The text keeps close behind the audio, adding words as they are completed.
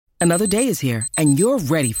Another day is here, and you're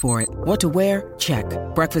ready for it. What to wear? Check.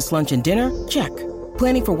 Breakfast, lunch, and dinner? Check.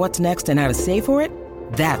 Planning for what's next and how to save for it?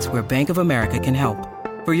 That's where Bank of America can help.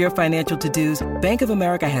 For your financial to-dos, Bank of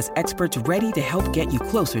America has experts ready to help get you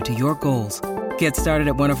closer to your goals. Get started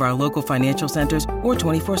at one of our local financial centers or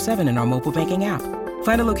 24/7 in our mobile banking app.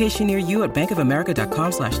 Find a location near you at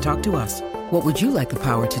bankofamerica.com/talktous. What would you like the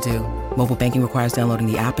power to do? Mobile banking requires downloading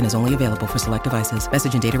the app and is only available for select devices.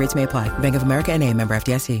 Message and data rates may apply. Bank of America N.A., member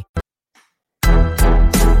FDIC.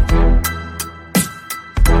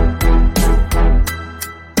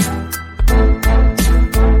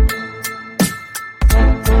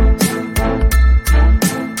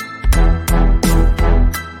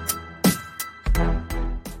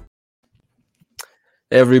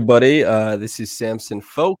 Hey everybody, this is Samson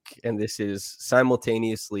Folk, and this is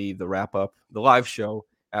simultaneously the wrap-up, the live show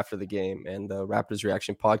after the game, and the Raptors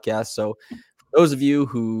Reaction podcast. So for those of you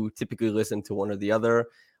who typically listen to one or the other,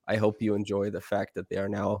 I hope you enjoy the fact that they are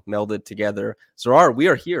now melded together. Zarar, we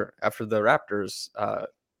are here after the Raptors,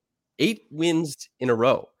 8 wins in a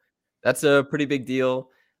row. That's a pretty big deal,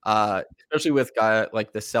 especially with guys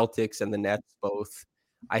like the Celtics and the Nets both,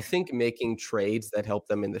 I think, making trades that help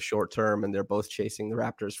them in the short term, and they're both chasing the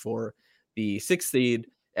Raptors for the 6th seed,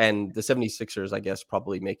 and the 76ers, I guess,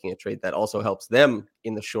 probably making a trade that also helps them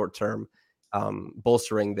in the short term,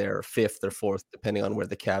 bolstering their 5th or 4th, depending on where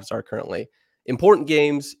the Cavs are currently. Important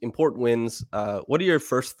games, important wins. What are your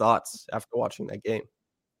first thoughts after watching that game?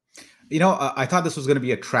 I thought this was going to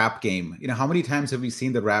be a trap game. How many times have we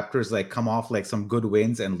seen the Raptors come off some good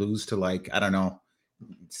wins and lose to I don't know,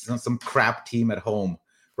 some crap team at home?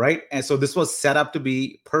 Right. And so this was set up to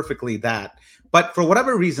be perfectly that. But for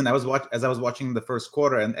whatever reason, as I was watching the first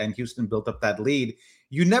quarter and Houston built up that lead,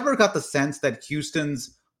 you never got the sense that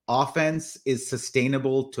Houston's offense is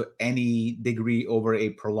sustainable to any degree over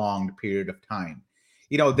a prolonged period of time.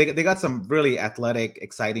 They got some really athletic,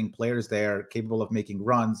 exciting players there capable of making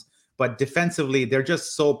runs. But defensively, they're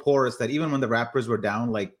just so porous that even when the Raptors were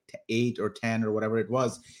down 8 or 10 or whatever it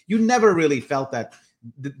was, you never really felt that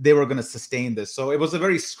they were going to sustain this. So it was a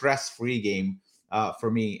very stress-free game for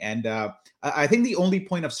me. And I think the only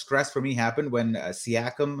point of stress for me happened when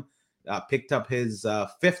Siakam picked up his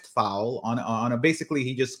 5th foul on a basically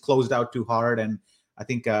he just closed out too hard. And I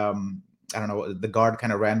think, I don't know, the guard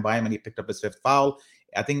kind of ran by him and he picked up his 5th foul.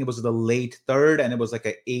 I think it was the late 3rd, and it was an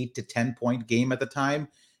 8 to 10 point game at the time.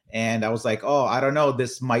 And I was like, oh, I don't know,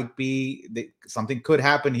 this might be something could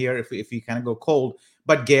happen here if we kind of go cold.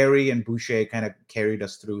 But Gary and Boucher kind of carried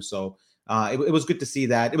us through. So it was good to see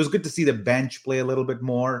that. It was good to see the bench play a little bit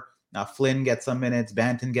more. Flynn gets some minutes.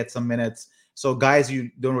 Banton gets some minutes. So guys you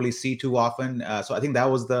don't really see too often. So I think that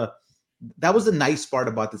was the nice part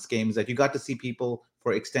about this game, is that you got to see people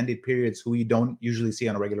for extended periods who you don't usually see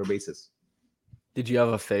on a regular basis. Did you have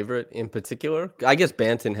a favorite in particular? I guess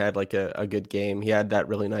Banton had a good game. He had that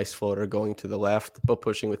really nice floater going to the left, but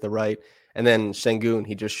pushing with the right. And then Sengun,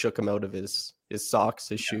 he just shook him out of his socks,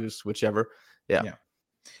 his shoes, whichever. Yeah.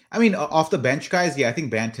 I mean, off the bench guys, I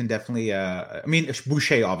think Banton definitely.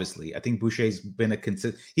 Boucher, obviously. I think Boucher's been a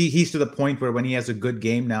consistent. He's to the point where when he has a good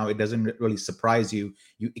game now, it doesn't really surprise you.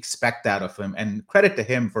 You expect that of him, and credit to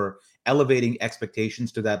him for elevating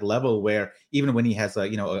expectations to that level where even when he has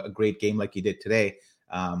a great game like he did today,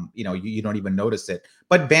 you don't even notice it.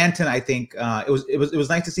 But Banton, I think it was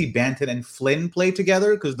nice to see Banton and Flynn play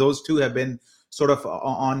together, because those two have been sort of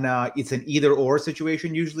on it's an either or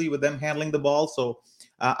situation usually with them handling the ball. So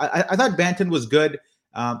I thought Banton was good.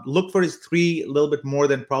 Look for his 3 a little bit more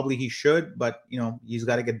than probably he should, but he's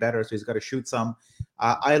got to get better, so he's got to shoot some.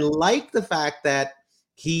 I like the fact that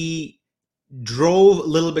he drove a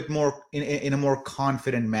little bit more in a more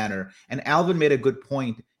confident manner. And Alvin made a good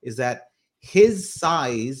point, is that his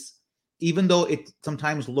size, even though it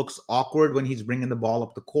sometimes looks awkward when he's bringing the ball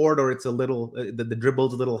up the court, or it's a little, the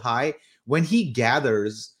dribble's a little high, when he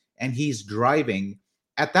gathers and he's driving,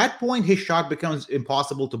 at that point, his shot becomes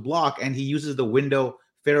impossible to block, and he uses the window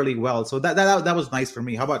fairly well. So that was nice for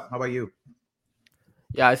me. How about you?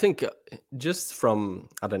 Yeah, I think just from,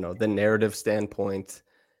 I don't know, the narrative standpoint,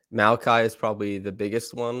 Malachi is probably the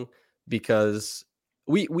biggest one, because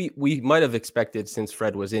we might have expected, since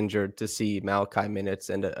Fred was injured, to see Malachi minutes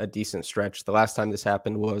and a decent stretch. The last time this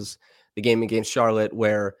happened was the game against Charlotte,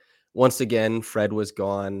 where once again Fred was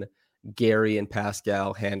gone. Gary and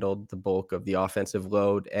Pascal handled the bulk of the offensive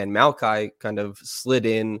load, and Malachi kind of slid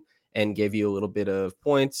in and gave you a little bit of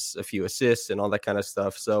points, a few assists, and all that kind of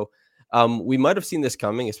stuff. So we might have seen this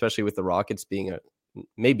coming, especially with the Rockets being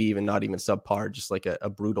maybe even not even subpar, just like a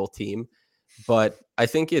brutal team. But I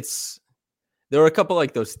think there were a couple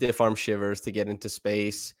like those stiff arm shivers to get into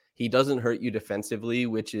space. he doesn't hurt you defensively,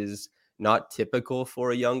 which is not typical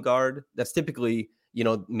for a young guard. That's typically,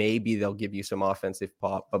 maybe they'll give you some offensive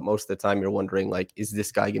pop, but most of the time you're wondering, like, is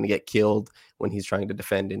this guy going to get killed when he's trying to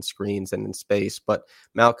defend in screens and in space? But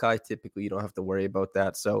Malaki, typically you don't have to worry about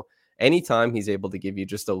that. So anytime he's able to give you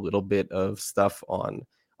just a little bit of stuff on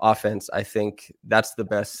offense, I think that's the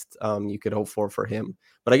best you could hope for him.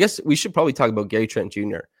 But I guess we should probably talk about Gary Trent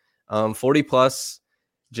Jr. 40 plus,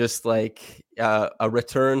 just like a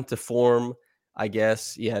return to form, I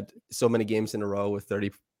guess. He had so many games in a row with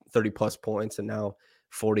 30 plus points, and now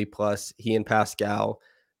 40 plus. He and Pascal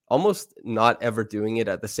almost not ever doing it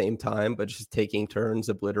at the same time, but just taking turns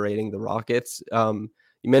obliterating the Rockets. You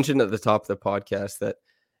mentioned at the top of the podcast that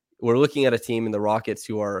we're looking at a team in the Rockets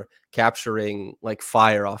who are capturing like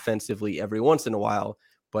fire offensively every once in a while,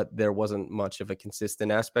 but there wasn't much of a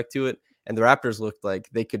consistent aspect to it. And the Raptors looked like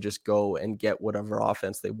they could just go and get whatever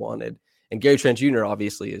offense they wanted. And Gary Trent Jr.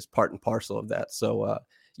 obviously is part and parcel of that. So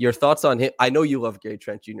your thoughts on him? I know you love Gary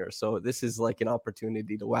Trent Jr., so this is like an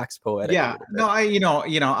opportunity to wax poetic. Yeah, no,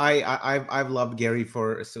 I've loved Gary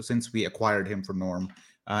since we acquired him for Norm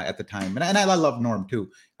at the time, and I love Norm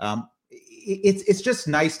too. It's just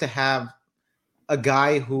nice to have a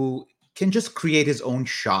guy who can just create his own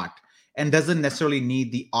shot and doesn't necessarily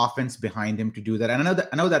need the offense behind him to do that. And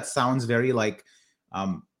I know that sounds very like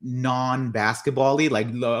non-basketball-y. Like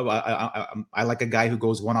I like a guy who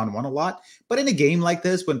goes one-on-one a lot. But in a game like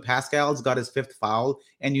this, when Pascal's got his fifth foul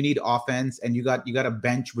and you need offense and you got a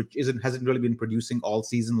bench which hasn't really been producing all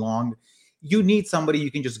season long, you need somebody you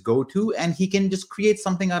can just go to and he can just create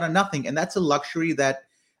something out of nothing. And that's a luxury that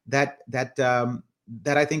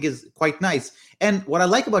I think is quite nice. And what I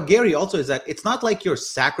like about Gary also is that it's not like you're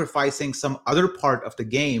sacrificing some other part of the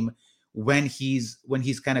game when he's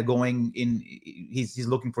kind of going in, he's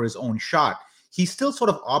looking for his own shot. He still sort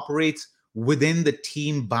of operates within the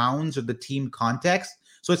team bounds or the team context.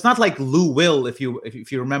 So it's not like Lou Will, if you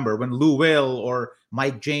remember, when Lou Will or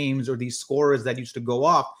Mike James or these scorers that used to go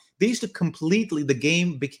off, they used to the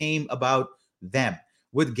game became about them.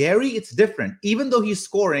 With Gary, it's different. Even though he's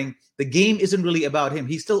scoring, the game isn't really about him.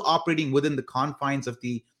 He's still operating within the confines of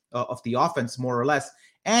the offense, more or less.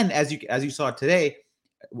 And as you saw today,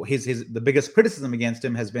 the biggest criticism against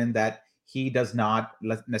him has been that he does not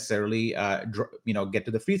necessarily get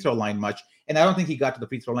to the free throw line much. And I don't think he got to the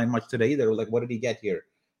free throw line much today either. Like, what did he get here?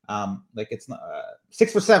 It's not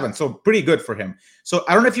 6 for 7, so pretty good for him. So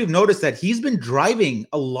I don't know if you've noticed that he's been driving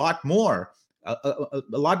a lot more. A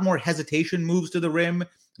lot more hesitation moves to the rim,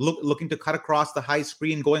 looking to cut across the high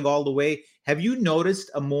screen, going all the way. Have you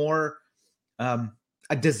noticed a more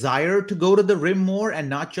a desire to go to the rim more and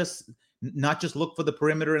not just look for the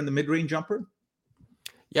perimeter and the mid-range jumper?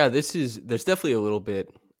 Yeah, there's definitely a little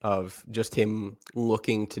bit of just him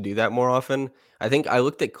looking to do that more often. I think I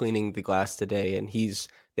looked at Cleaning the Glass today, and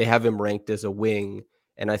they have him ranked as a wing,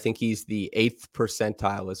 and I think he's the 8th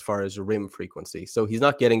percentile as far as rim frequency. So he's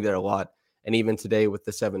not getting there a lot. And even today with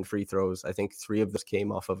the 7 free throws, I think 3 of those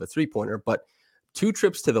came off of a three-pointer. But 2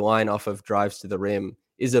 trips to the line off of drives to the rim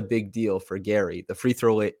is a big deal for Gary. The free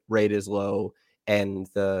throw rate is low and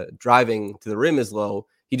the driving to the rim is low.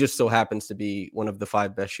 He just so happens to be one of the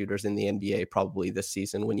 5 best shooters in the NBA probably this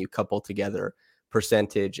season when you couple together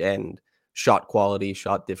percentage and shot quality,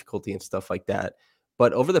 shot difficulty, and stuff like that.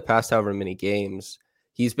 But over the past however many games,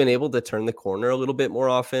 he's been able to turn the corner a little bit more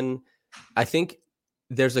often. I think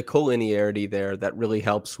there's a collinearity there that really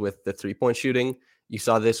helps with the three-point shooting. You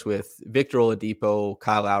saw this with Victor Oladipo,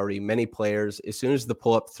 Kyle Lowry, many players. As soon as the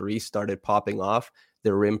pull-up 3 started popping off,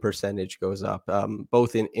 their rim percentage goes up,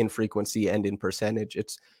 both in frequency and in percentage.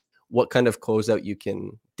 It's what kind of closeout you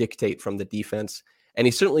can dictate from the defense. And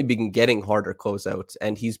he's certainly been getting harder closeouts,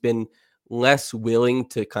 and he's been less willing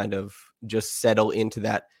to kind of just settle into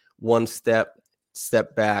that one step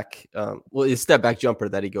back. His step back jumper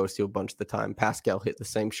that he goes to a bunch of the time. Pascal hit the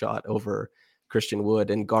same shot over Christian Wood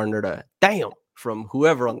and garnered a damn from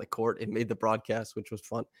whoever on the court. It made the broadcast, which was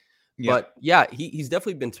fun. Yeah. But yeah, he's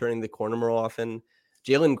definitely been turning the corner more often.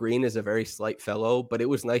 Jalen Green is a very slight fellow, but it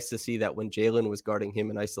was nice to see that when Jalen was guarding him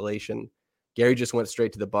in isolation, Gary just went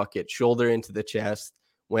straight to the bucket, shoulder into the chest,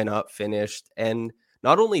 went up, finished. And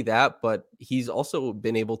not only that, but he's also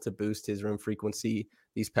been able to boost his rim frequency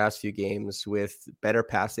these past few games with better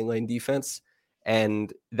passing lane defense.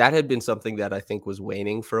 And that had been something that I think was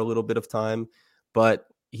waning for a little bit of time, but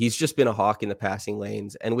he's just been a hawk in the passing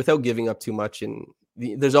lanes and without giving up too much. And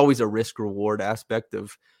there's always a risk reward aspect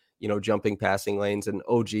of, jumping passing lanes, and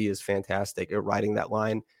OG is fantastic at riding that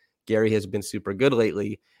line. Gary has been super good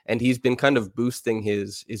lately, and he's been kind of boosting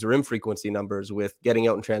his rim frequency numbers with getting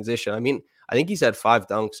out in transition. I mean, I think he's had 5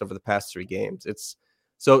 dunks over the past 3 games. It's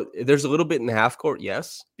So there's a little bit in the half court,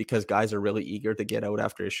 yes, because guys are really eager to get out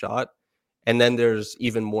after a shot. And then there's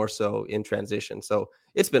even more so in transition. So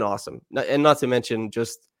it's been awesome. And not to mention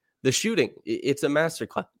just the shooting. It's a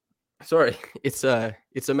masterclass. Sorry, it's a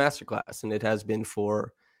masterclass, and it has been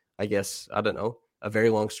for, I guess, I don't know, a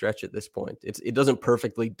very long stretch at this point. It doesn't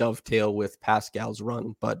perfectly dovetail with Pascal's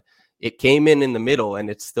run, but it came in the middle, and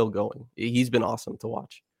it's still going. He's been awesome to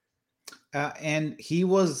watch. And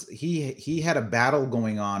he had a battle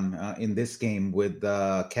going on in this game with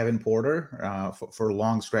Kevin Porter for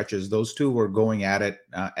long stretches. Those two were going at it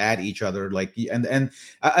at each other, like, and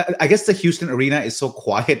I guess the Houston arena is so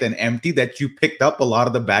quiet and empty that you picked up a lot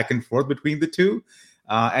of the back and forth between the two.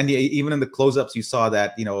 And even in the close-ups, you saw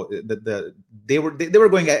that they were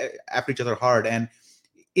going after each other hard, and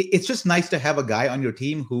it's just nice to have a guy on your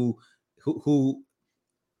team who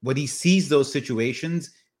when he sees those situations,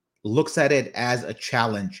 looks at it as a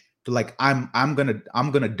challenge to, like, I'm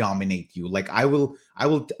gonna dominate you. Like, I will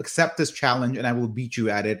accept this challenge and I will beat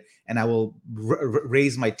you at it, and I will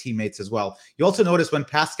raise my teammates as well. You also notice when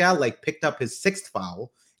Pascal picked up his 6th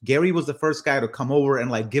foul, Gary was the first guy to come over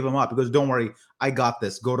and give him up. He goes, "Don't worry, I got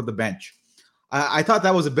this. Go to the bench." I thought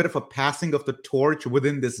that was a bit of a passing of the torch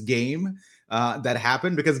within this game that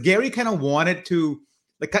happened, because Gary kind of wanted to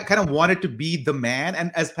be the man,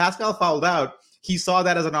 and as Pascal fouled out, he saw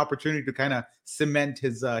that as an opportunity to kind of cement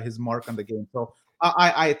his mark on the game. So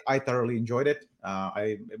I thoroughly enjoyed it.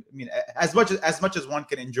 I mean, as much as one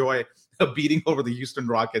can enjoy a beating over the Houston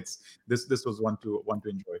Rockets, this was one to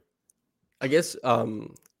enjoy. I guess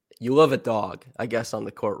you love a dog, I guess, on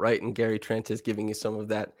the court, right? And Gary Trent is giving you some of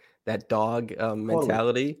that dog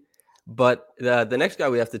mentality. Totally. But the next guy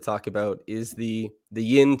we have to talk about is the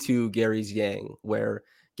yin to Gary's yang, where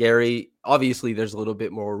Gary, obviously there's a little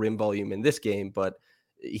bit more rim volume in this game, but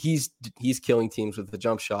he's killing teams with the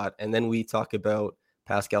jump shot. And then we talk about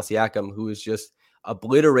Pascal Siakam, who is just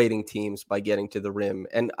obliterating teams by getting to the rim.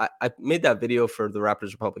 And I made that video for the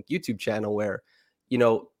Raptors Republic YouTube channel where,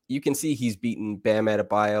 you can see he's beaten Bam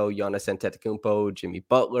Adebayo, Giannis Antetokounmpo, Jimmy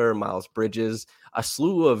Butler, Miles Bridges, a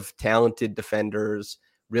slew of talented defenders,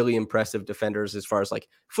 really impressive defenders as far as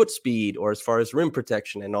foot speed or as far as rim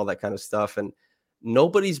protection and all that kind of stuff. And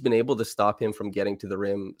nobody's been able to stop him from getting to the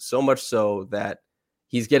rim, so much so that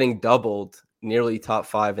he's getting doubled, nearly top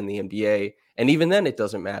 5 in the NBA. And even then, it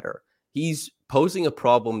doesn't matter. He's posing a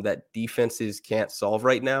problem that defenses can't solve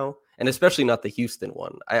right now, and especially not the Houston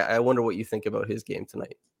one. I wonder what you think about his game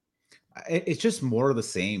tonight. It's just more of the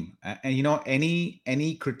same. And,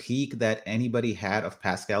 any critique that anybody had of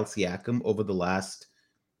Pascal Siakam over the last,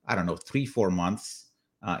 3-4 months,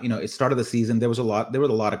 it started the season. There were a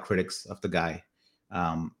lot of critics of the guy.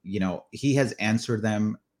 He has answered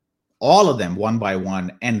them, all of them, one by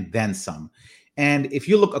one, and then some. And if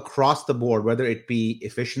you look across the board, whether it be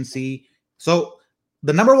efficiency, so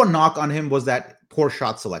the number one knock on him was that poor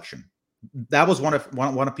shot selection. That was one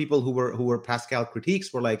of people who were Pascal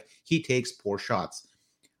critiques were like, he takes poor shots.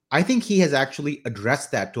 I think he has actually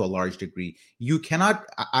addressed that to a large degree. You cannot.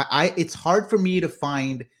 It's hard for me to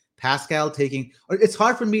find Pascal taking, or it's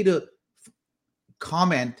hard for me to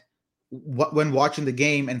comment when watching the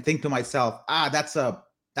game and think to myself, that's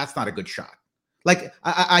not a good shot. Like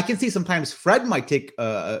I can see sometimes Fred might take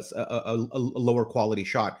a lower quality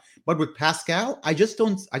shot, but with Pascal, I just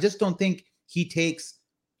don't think he takes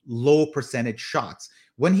low percentage shots.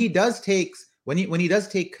 When he does take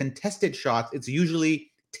contested shots, it's usually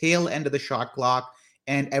tail end of the shot clock,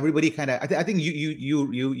 and everybody kind of. I think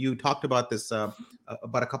you talked about this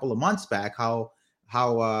about a couple of months back, how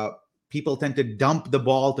people tend to dump the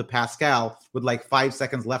ball to Pascal with 5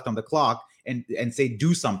 seconds left on the clock and say,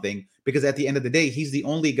 do something, because at the end of the day, he's the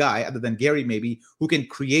only guy, other than Gary maybe, who can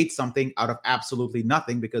create something out of absolutely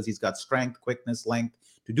nothing, because he's got strength, quickness, length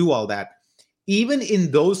to do all that. Even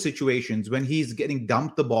in those situations when he's getting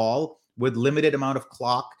dumped the ball with limited amount of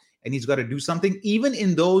clock and he's got to do something, even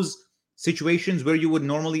in those situations where you would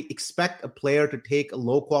normally expect a player to take a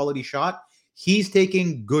low quality shot, he's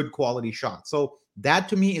taking good quality shots. So that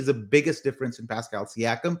to me is the biggest difference in Pascal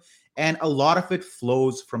Siakam. And a lot of it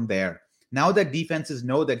flows from there. Now that defenses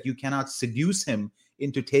know that you cannot seduce him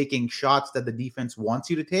into taking shots that the defense wants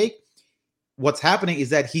you to take, what's happening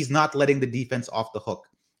is that he's not letting the defense off the hook.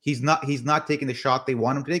 He's not taking the shot they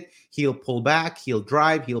want him to take. He'll pull back, he'll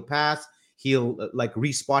drive, he'll pass, he'll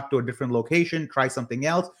respot to a different location, try something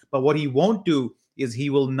else. But what he won't do is he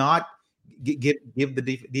will not give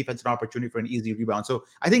the defense an opportunity for an easy rebound. So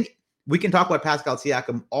I think we can talk about Pascal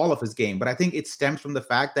Siakam all of his game, but I think it stems from the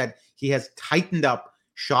fact that he has tightened up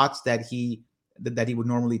shots that he would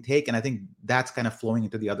normally take, and I think that's kind of flowing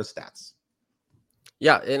into the other stats.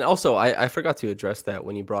 Yeah, and also I forgot to address that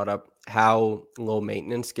when you brought up how low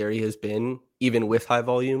maintenance Gary has been, even with high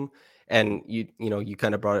volume. And you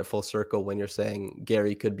kind of brought it full circle when you're saying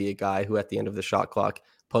Gary could be a guy who at the end of the shot clock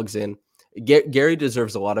plugs in. Gary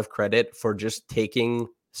deserves a lot of credit for just taking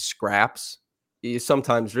scraps,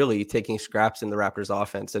 sometimes really taking scraps in the Raptors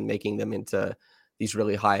offense and making them into these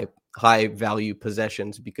really high value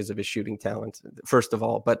possessions because of his shooting talent, first of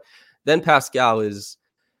all. But then Pascal is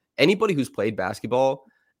anybody who's played basketball,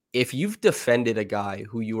 if you've defended a guy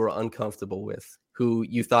who you were uncomfortable with, who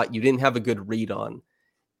you thought you didn't have a good read on,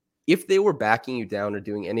 if they were backing you down or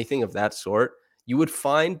doing anything of that sort, you would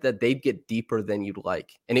find that they'd get deeper than you'd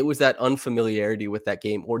like. And it was that unfamiliarity with that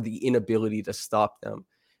game or the inability to stop them.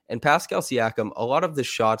 And Pascal Siakam, a lot of the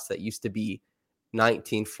shots that used to be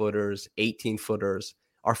 19 footers, 18 footers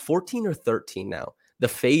are 14 or 13 now. The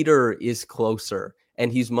fader is closer,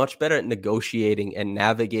 and he's much better at negotiating and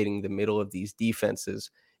navigating the middle of these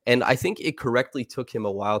defenses. And I think it correctly took him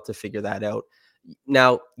a while to figure that out.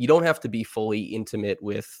 Now, you don't have to be fully intimate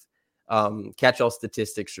with catch-all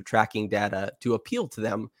statistics or tracking data to appeal to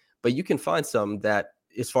them, but you can find some that,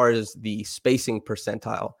 as far as the spacing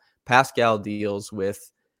percentile, Pascal deals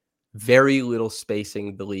with very little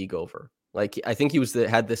spacing the league over. Like, I think he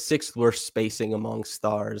had the sixth worst spacing among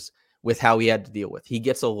stars with how he had to deal with. He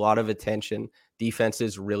gets a lot of attention.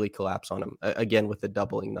 Defenses really collapse on him, again, with the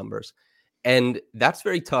doubling numbers. And that's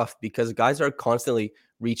very tough because guys are constantly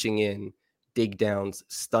reaching in, dig downs,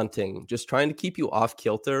 stunting, just trying to keep you off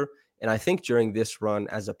kilter. And I think during this run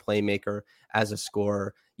as a playmaker, as a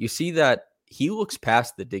scorer, you see that he looks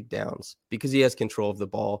past the dig downs because he has control of the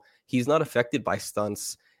ball. He's not affected by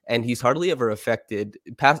stunts, and he's hardly ever affected.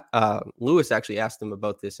 Lewis actually asked him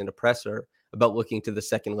about this in a presser about looking to the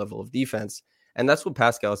second level of defense. And that's what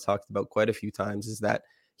Pascal has talked about quite a few times, is that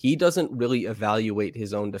he doesn't really evaluate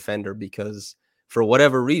his own defender because for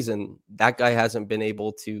whatever reason, that guy hasn't been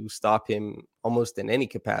able to stop him almost in any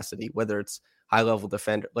capacity, whether it's high-level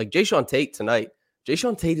defender. Like Jae'Sean Tate tonight.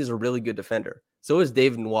 Jae'Sean Tate is a really good defender. So is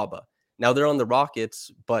David Nwaba. Now they're on the Rockets,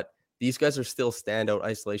 but these guys are still standout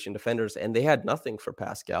isolation defenders, and they had nothing for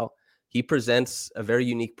Pascal. He presents a very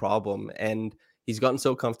unique problem, and he's gotten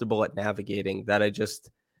so comfortable at navigating that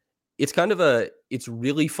it's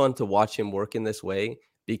really fun to watch him work in this way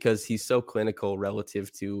because he's so clinical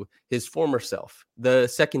relative to his former self. The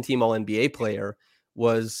second team All-NBA player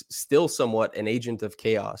was still somewhat an agent of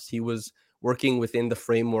chaos. He was working within the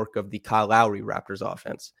framework of the Kyle Lowry Raptors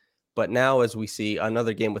offense. But now, as we see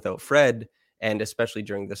another game without Fred, and especially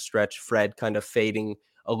during the stretch, Fred kind of fading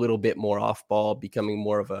a little bit more off ball, becoming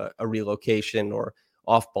more of a relocation or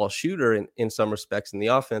off ball shooter in some respects in the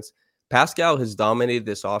offense. Pascal has dominated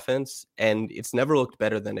this offense, and it's never looked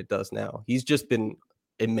better than it does now. He's just been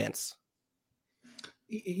immense.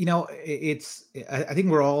 I think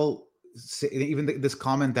we're all, even this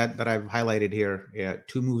comment that I've highlighted here,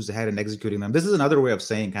 2 moves ahead and executing them. This is another way of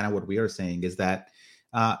saying kind of what we are saying, is that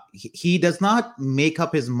he does not make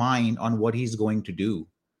up his mind on what he's going to do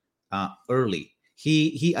early.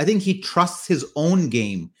 I think he trusts his own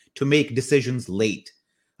game to make decisions late.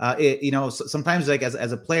 Sometimes, like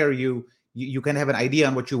as a player, you kind of have an idea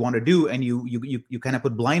on what you want to do, and you kind of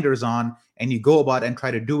put blinders on and you go about and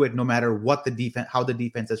try to do it no matter what how the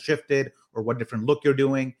defense has shifted or what different look you're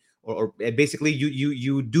doing, or basically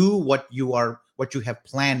you do what you have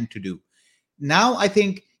planned to do. Now I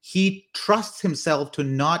think he trusts himself to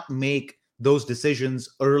not make those decisions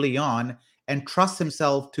early on and trusts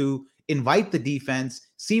himself to invite the defense,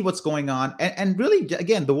 see what's going on. And really,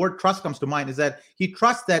 again, the word trust comes to mind, is that he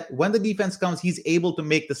trusts that when the defense comes, he's able to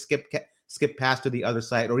make the skip pass to the other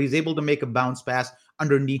side, or he's able to make a bounce pass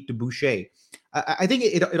underneath to Boucher. I think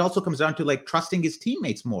it also comes down to like trusting his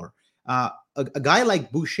teammates more. A guy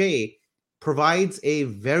like Boucher provides a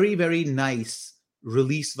very, very nice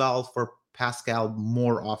release valve for Pascal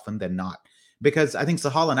more often than not. Because I think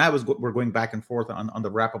Sahal and I were going back and forth on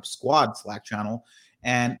the Wrap Up Squad Slack channel,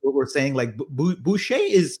 and we're saying like Boucher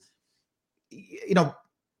is,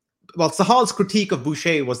 Sahal's critique of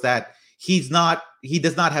Boucher was that he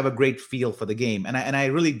does not have a great feel for the game, and I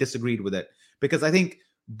really disagreed with it, because I think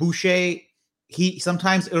Boucher, he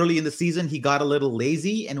sometimes early in the season he got a little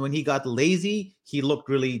lazy, and when he got lazy, he looked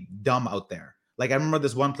really dumb out there. Like I remember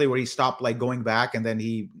this one play where he stopped like going back, and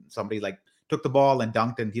then somebody like took the ball and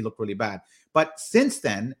dunked, and he looked really bad. But since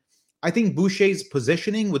then, I think Boucher's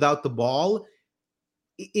positioning without the ball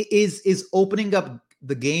is opening up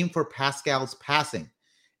the game for Pascal's passing.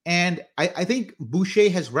 And I think Boucher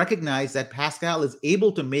has recognized that Pascal is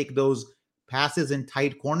able to make those passes in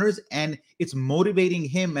tight corners, and it's motivating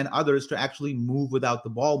him and others to actually move without the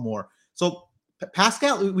ball more. So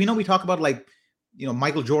Pascal, we talk about like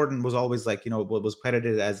Michael Jordan was always like, was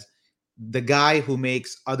credited as the guy who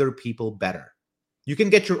makes other people better. You can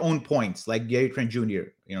get your own points, like Gary Trent Jr.,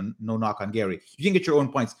 no knock on Gary. You can get your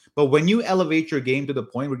own points. But when you elevate your game to the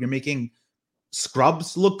point where you're making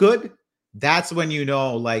scrubs look good, that's when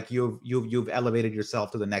like you've elevated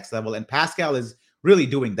yourself to the next level. And Pascal is really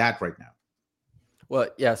doing that right now. Well,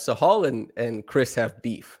 yeah. So Hall and Chris have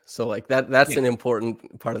beef. So like that's an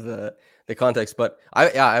important part of the context. But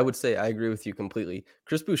I would say I agree with you completely.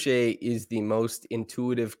 Chris Boucher is the most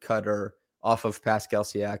intuitive cutter off of Pascal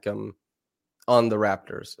Siakam on the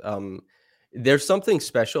Raptors. There's something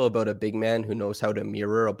special about a big man who knows how to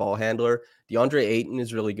mirror a ball handler. DeAndre Ayton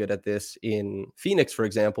is really good at this in Phoenix, for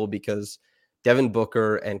example, because Devin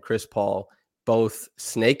Booker and Chris Paul both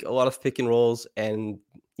snake a lot of pick and rolls, and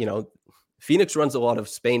Phoenix runs a lot of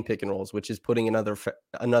Spain pick and rolls, which is putting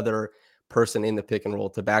another person in the pick and roll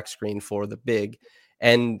to back screen for the big.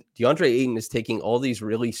 And DeAndre Ayton is taking all these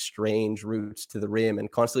really strange routes to the rim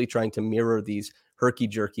and constantly trying to mirror these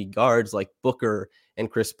herky-jerky guards like Booker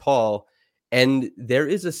and Chris Paul. And there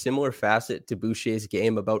is a similar facet to Boucher's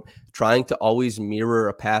game about trying to always mirror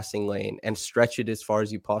a passing lane and stretch it as far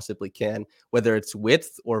as you possibly can, whether it's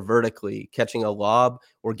width or vertically, catching a lob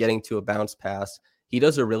or getting to a bounce pass. He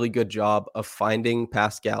does a really good job of finding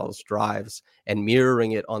Pascal's drives and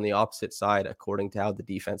mirroring it on the opposite side according to how the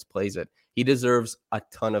defense plays it. He deserves a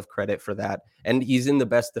ton of credit for that. And he's in the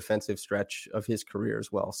best defensive stretch of his career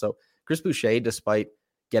as well. So Chris Boucher, despite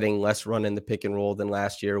getting less run in the pick and roll than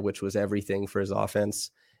last year, which was everything for his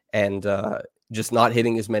offense, and just not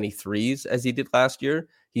hitting as many threes as he did last year,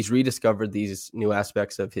 he's rediscovered these new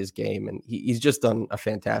aspects of his game. And he's just done a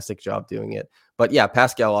fantastic job doing it. But yeah,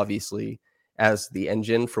 Pascal, obviously, as the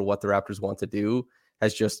engine for what the Raptors want to do,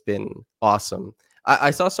 has just been awesome.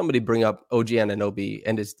 I saw somebody bring up OG Anunoby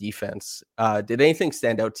and his defense. Did anything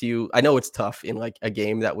stand out to you? I know it's tough in like a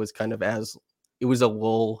game that was kind of it was a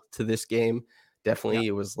lull to this game. Definitely. Yeah.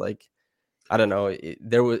 It was like, I don't know.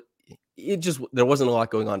 There wasn't a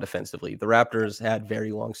lot going on defensively. The Raptors had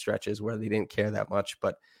very long stretches where they didn't care that much,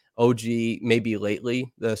 but OG, maybe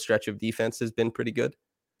lately, the stretch of defense has been pretty good.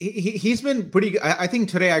 He's been pretty good. I think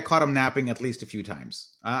today I caught him napping at least a few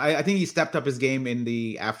times. I think he stepped up his game in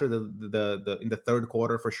the third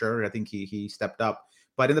quarter for sure. I think he stepped up,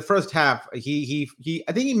 but in the first half, I think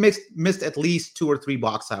he missed at least 2 or 3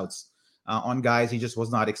 box outs on guys he just was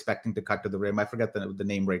not expecting to cut to the rim. I forget the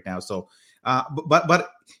name right now. So, but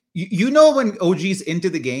when OG's into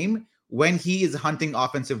the game, when he is hunting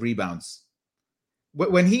offensive rebounds,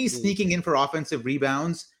 when he's sneaking in for offensive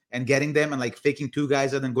rebounds and getting them and like faking 2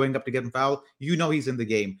 guys and then going up to get him fouled, he's in the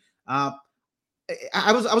game. I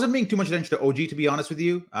wasn't paying too much attention to OG, to be honest with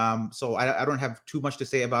you. So I don't have too much to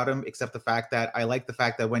say about him, except the fact that I like the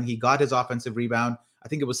fact that when he got his offensive rebound, I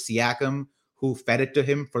think it was Siakam who fed it to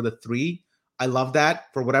him for the 3. I love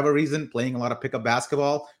that. For whatever reason, playing a lot of pickup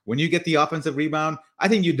basketball, when you get the offensive rebound, I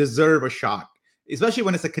think you deserve a shot, especially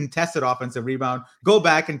when it's a contested offensive rebound. Go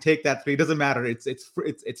back and take that 3. It doesn't matter.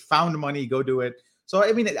 It's found money. Go do it. So,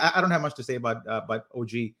 I mean, I don't have much to say about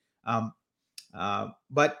OG.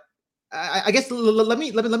 But I guess let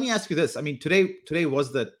me ask you this. I mean, today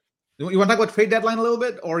was you want to talk about trade deadline a little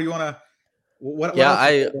bit, or you want to what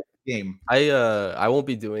game? I won't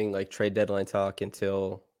be doing like trade deadline talk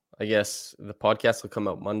until I guess the podcast will come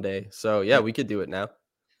out Monday. So yeah, we could do it now.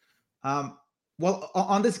 Well,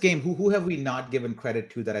 on this game, who have we not given credit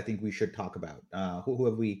to that I think we should talk about? Who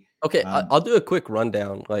have we? Okay, I'll do a quick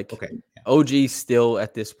rundown. Like, okay, yeah. OG still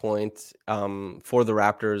at this point for the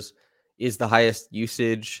Raptors is the highest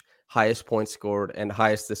usage, highest points scored, and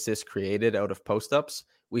highest assists created out of post-ups.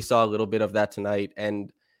 We saw a little bit of that tonight,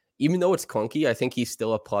 and even though it's clunky, I think he's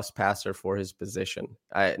still a plus passer for his position.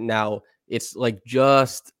 Now, it's like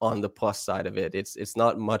just on the plus side of it. It's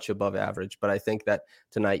not much above average, but I think that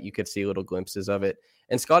tonight you could see little glimpses of it.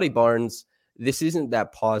 And Scotty Barnes, this isn't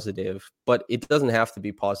that positive, but it doesn't have to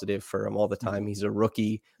be positive for him all the time. He's a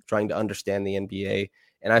rookie trying to understand the NBA.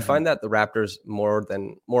 And I find that the Raptors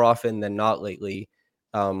more often than not lately,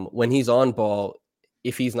 when he's on ball,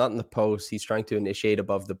 if he's not in the post, he's trying to initiate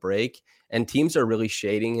above the break. And teams are really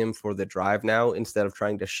shading him for the drive now instead of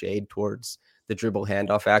trying to shade towards the dribble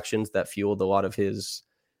handoff actions that fueled a lot of his,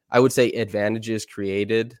 I would say, advantages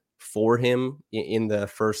created for him in the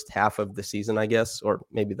first half of the season, I guess, or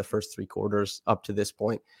maybe the first 3 quarters up to this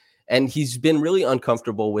point. And he's been really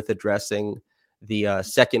uncomfortable with addressing the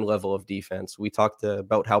second level of defense. We talked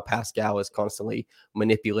about how Pascal is constantly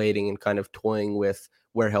manipulating and kind of toying with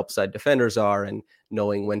where help side defenders are and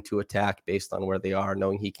knowing when to attack based on where they are,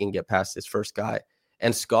 knowing he can get past his first guy.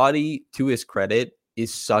 And Scotty, to his credit,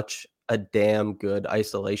 is such a damn good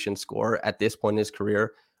isolation scorer at this point in his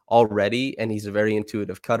career already, and he's a very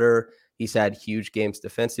intuitive cutter. He's had huge games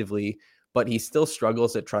defensively, but he still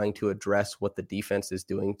struggles at trying to address what the defense is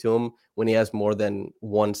doing to him when he has more than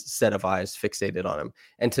one set of eyes fixated on him.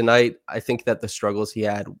 And tonight, I think that the struggles he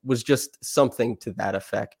had was just something to that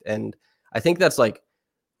effect. And I think that's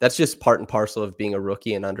just part and parcel of being a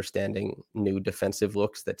rookie and understanding new defensive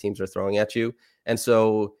looks that teams are throwing at you. And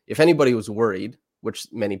so if anybody was worried, which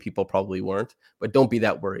many people probably weren't, but don't be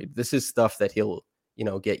that worried. This is stuff that he'll,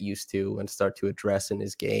 get used to and start to address in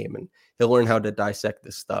his game, and he'll learn how to dissect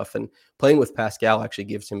this stuff. And playing with Pascal actually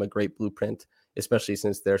gives him a great blueprint, especially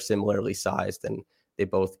since they're similarly sized and they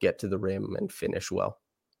both get to the rim and finish well.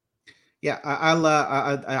 Yeah, I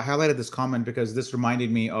highlighted this comment because this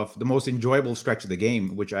reminded me of the most enjoyable stretch of the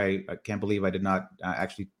game, which I can't believe I did not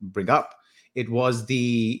actually bring up. It was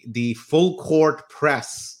the full court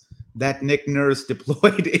press that Nick Nurse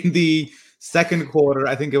deployed in the second quarter,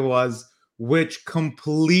 I think it was, which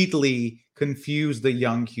completely confused the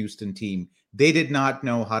young Houston team. They did not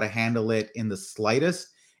know how to handle it in the slightest,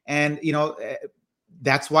 and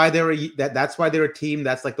that's why they're a team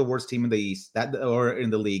that's like the worst team in the East or in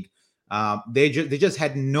the league. They just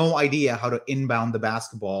had no idea how to inbound the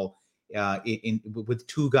basketball with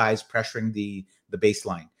two guys pressuring the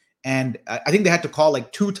baseline, and I think they had to call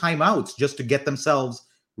like 2 timeouts just to get themselves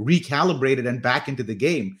recalibrated and back into the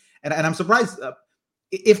game. And I'm surprised.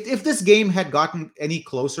 If this game had gotten any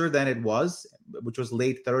closer than it was, which was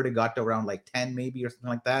late third, it got to around like 10 maybe or something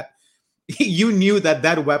like that, you knew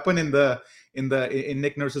that weapon in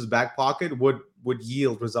Nick Nurse's back pocket would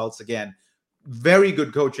yield results again. Very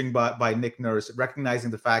good coaching by Nick Nurse,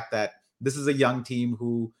 recognizing the fact that this is a young team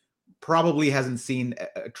who probably hasn't seen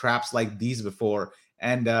traps like these before.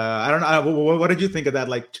 And I don't know, what did you think of that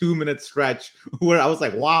 2-minute stretch where I was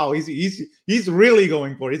like, wow, he's really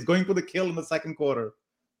going for it. He's going for the kill in the second quarter.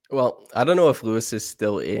 Well, I don't know if Lewis is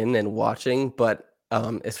still in and watching, but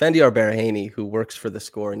Esfandiar Baraheni, who works for The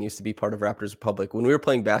Score and used to be part of Raptors Republic, when we were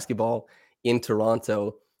playing basketball in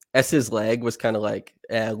Toronto, S's leg was kind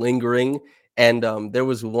of lingering. And there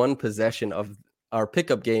was one possession of our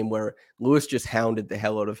pickup game where Lewis just hounded the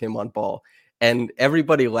hell out of him on ball. And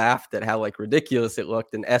everybody laughed at how ridiculous it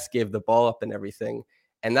looked, and S gave the ball up and everything.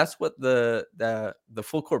 And that's what the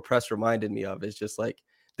full court press reminded me of, is just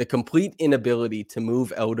the complete inability to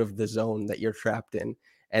move out of the zone that you're trapped in.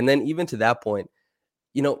 And then even to that point,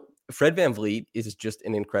 Fred VanVleet is just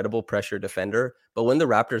an incredible pressure defender. But when the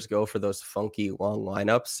Raptors go for those funky long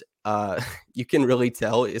lineups, you can really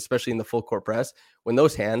tell, especially in the full court press, when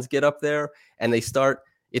those hands get up there and they start,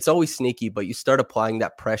 it's always sneaky, but you start applying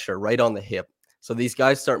that pressure right on the hip. So these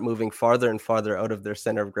guys start moving farther and farther out of their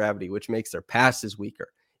center of gravity, which makes their passes weaker.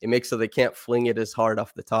 It makes so they can't fling it as hard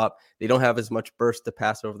off the top. They don't have as much burst to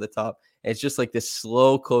pass over the top. And it's just this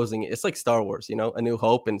slow closing. It's like Star Wars, A New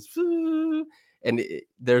Hope, and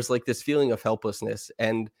there's this feeling of helplessness.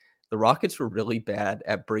 And the Rockets were really bad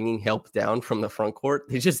at bringing help down from the front court.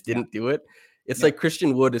 They just didn't do it. It's like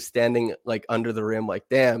Christian Wood is standing under the rim,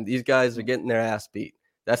 damn, these guys are getting their ass beat.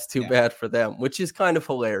 That's too bad for them, which is kind of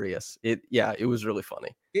hilarious. It was really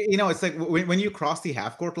funny. It's like when you cross the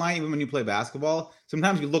half court line, even when you play basketball,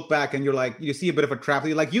 sometimes you look back and you're you see a bit of a trap.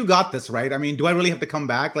 You're you got this, right? I mean, do I really have to come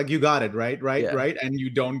back? You got it, right? Right. And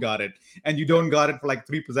you don't got it. And you don't got it for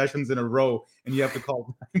 3 possessions in a row, and you have to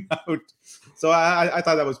call time out. So I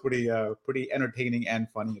thought that was pretty entertaining and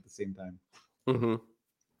funny at the same time. Mm-hmm.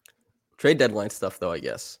 Trade deadline stuff, though, I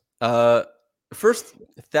guess. First,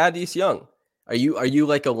 Thaddeus Young. Are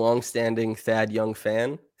you a long-standing Thad Young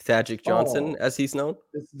fan? Thaddeus Johnson, as he's known.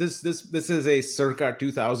 This is a circa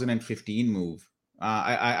 2015 move.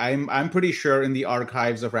 I'm pretty sure in the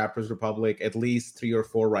archives of Raptors Republic, at least 3 or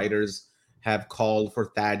 4 writers have called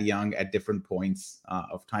for Thad Young at different points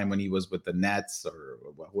of time when he was with the Nets or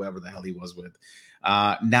whoever the hell he was with.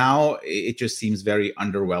 Now it just seems very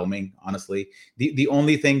underwhelming, honestly. The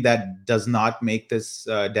only thing that does not make this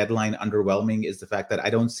deadline underwhelming is the fact that I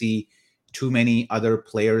don't see too many other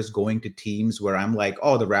players going to teams where I'm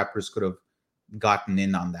oh, the Raptors could have gotten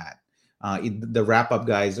in on that. The wrap-up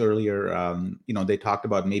guys earlier, they talked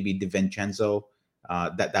about maybe DiVincenzo.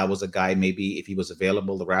 That was a guy, maybe if he was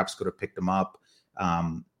available, the Raps could have picked him up.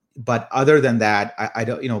 But other than that, I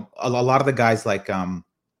don't, a lot of the guys like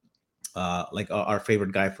our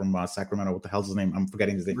favorite guy from Sacramento, what the hell's his name? I'm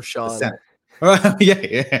forgetting his name. Rashawn.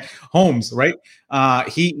 yeah. Holmes, right?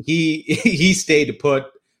 He stayed put.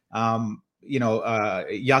 Jakob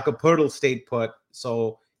Poeltl stayed put.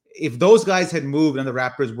 So if those guys had moved and the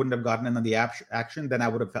Raptors wouldn't have gotten in on the action, then I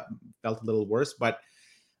would have felt a little worse. But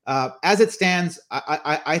as it stands,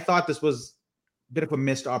 I thought this was bit of a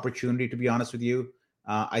missed opportunity, to be honest with you.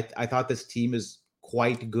 I thought this team is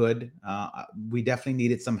quite good. We definitely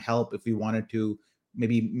needed some help if we wanted to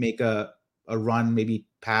maybe make a run, maybe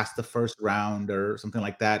past the first round or something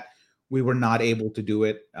like that. We were not able to do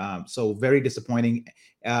it. So very disappointing.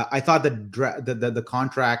 I thought the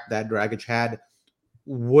contract that Dragic had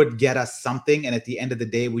would get us something. And at the end of the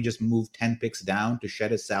day, we just moved 10 picks down to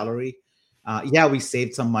shed his salary. Yeah, we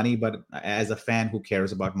saved some money, but as a fan, who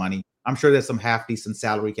cares about money? I'm sure there's some half decent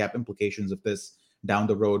salary cap implications of this down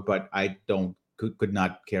the road, but I could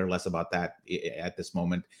not care less about that at this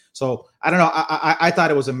moment. So I don't know. I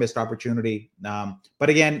thought it was a missed opportunity. But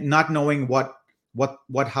again, not knowing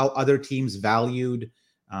how other teams valued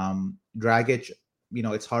Dragic,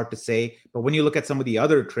 it's hard to say. But when you look at some of the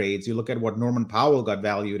other trades, you look at what Norman Powell got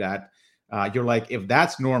valued at. You're like, if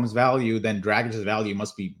that's Norm's value, then Dragic's value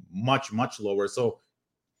must be much, much lower. So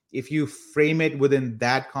if you frame it within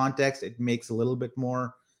that context, it makes a little bit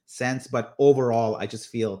more sense. But overall, I just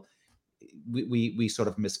feel we sort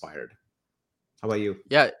of misfired. How about you?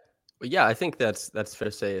 Yeah, I think that's fair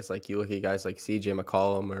to say. It's like you look at guys like CJ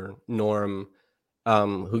McCollum or Norm,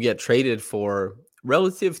 who get traded for,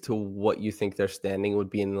 relative to what you think their standing would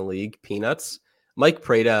be in the league, peanuts. Mike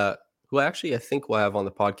Prada, who actually I think we'll have on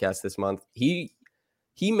the podcast this month, he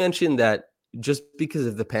mentioned that just because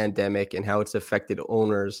of the pandemic and how it's affected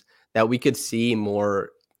owners, that we could see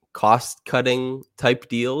more cost-cutting type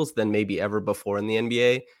deals than maybe ever before in the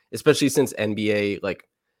NBA, especially since NBA, like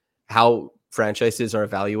how franchises are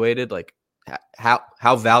evaluated, like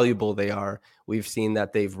how valuable they are. We've seen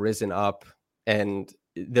that they've risen up, and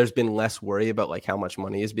there's been less worry about like how much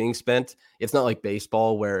money is being spent. It's not like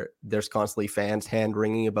baseball where there's constantly fans hand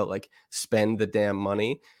wringing about like spend the damn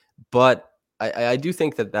money. But I do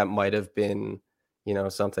think that might have been,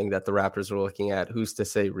 something that the Raptors were looking at. Who's to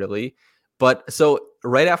say, really? But so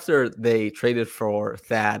right after they traded for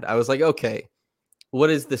Thad, I was like, okay,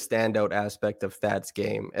 what is the standout aspect of Thad's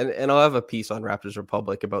game? And I'll have a piece on Raptors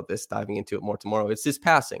Republic about this, diving into it more tomorrow. It's his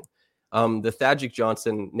passing. The Thaddeus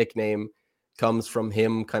Johnson nickname comes from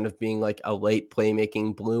him kind of being like a late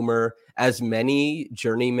playmaking bloomer, as many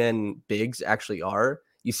journeyman bigs actually are.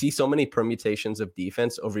 You see so many permutations of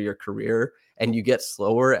defense over your career, and you get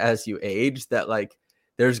slower as you age, that like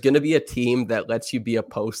there's going to be a team that lets you be a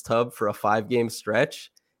post hub for a 5-game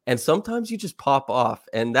stretch. And sometimes you just pop off.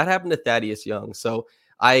 And that happened to Thaddeus Young. So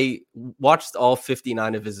I watched all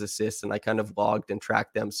 59 of his assists, and I kind of logged and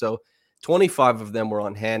tracked them. So 25 of them were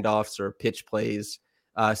on handoffs or pitch plays.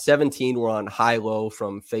 17 were on high-low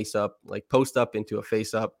from face-up, like post-up into a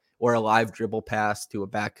face-up, or a live dribble pass to a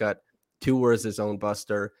back cut. 2 were his own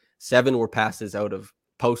buster. 7 were passes out of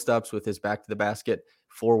post-ups with his back to the basket.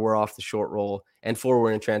 4 were off the short roll, and 4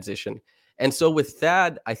 were in transition. And so with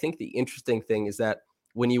Thad, I think the interesting thing is that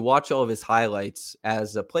when you watch all of his highlights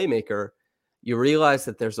as a playmaker, you realize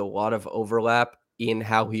that there's a lot of overlap in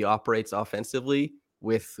how he operates offensively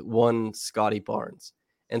with one Scottie Barnes.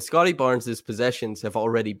 And Scottie Barnes' possessions have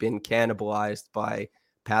already been cannibalized by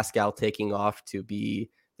Pascal taking off to be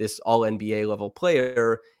this all-NBA level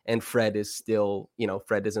player. And Fred is still,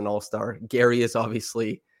 Fred is an all-star. Gary is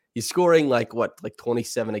obviously, he's scoring like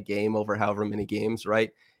 27 a game over however many games,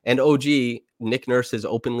 right? And OG, Nick Nurse has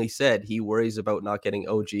openly said he worries about not getting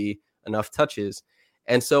OG enough touches.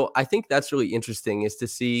 And so I think that's really interesting, is to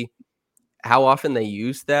see how often they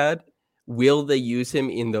use that. Will they use him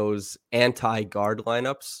in those anti-guard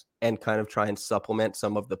lineups and kind of try and supplement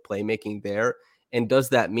some of the playmaking there? And does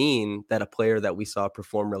that mean that a player that we saw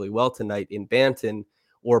perform really well tonight in Banton,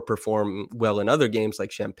 or perform well in other games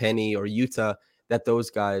like Champagny or Utah, that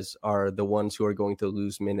those guys are the ones who are going to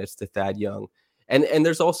lose minutes to Thad Young? And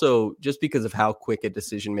there's also, just because of how quick a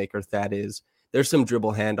decision maker Thad is, there's some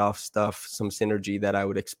dribble handoff stuff, some synergy that I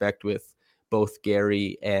would expect with both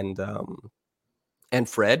Gary and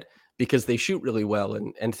Fred, because they shoot really well.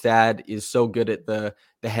 And Thad is so good at the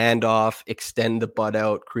handoff, extend the butt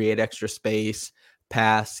out, create extra space,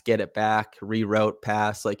 pass, get it back, reroute,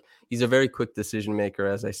 pass. Like, he's a very quick decision maker,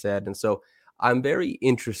 as I said. And so I'm very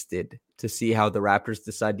interested to see how the Raptors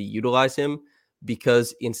decide to utilize him,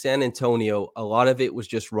 because in San Antonio, a lot of it was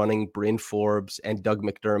just running Bryn Forbes and Doug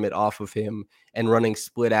McDermott off of him and running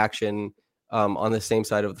split action on the same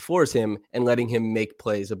side of the floor as him and letting him make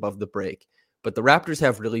plays above the break. But the Raptors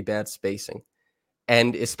have really bad spacing.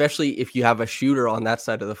 And especially if you have a shooter on that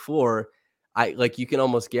side of the floor, you can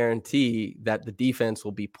almost guarantee that the defense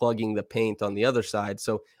will be plugging the paint on the other side.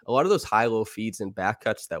 So a lot of those high-low feeds and back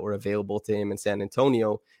cuts that were available to him in San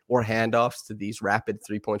Antonio, or handoffs to these rapid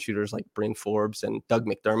three-point shooters like Bryn Forbes and Doug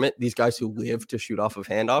McDermott, these guys who live to shoot off of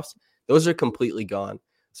handoffs, those are completely gone.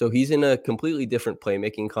 So he's in a completely different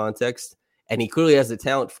playmaking context. and he clearly has the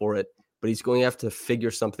talent for it, but he's going to have to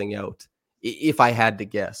figure something out, if I had to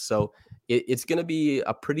guess. So it's going to be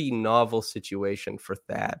a pretty novel situation for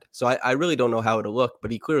Thad. So I really don't know how it'll look,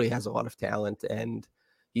 but he clearly has a lot of talent, and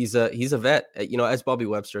he's a vet. You know, as Bobby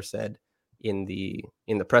Webster said in the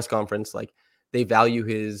press conference, like, they value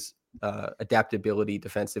his adaptability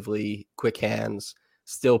defensively, quick hands,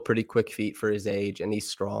 still pretty quick feet for his age, and he's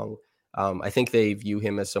strong. I think they view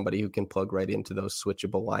him as somebody who can plug right into those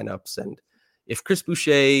switchable lineups. And if Chris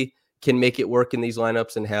Boucher can make it work in these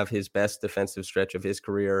lineups and have his best defensive stretch of his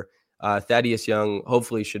career, Thaddeus Young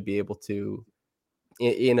hopefully should be able to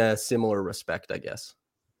in a similar respect, I guess.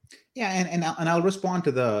 Yeah, and I'll respond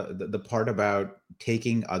to the part about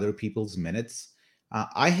taking other people's minutes.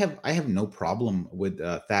 I have no problem with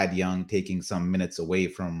Thad Young taking some minutes away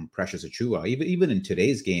from Precious Achiuwa. Even in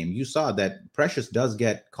today's game, you saw that Precious does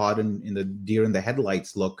get caught in the deer in the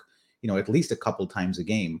headlights look, at least a couple times a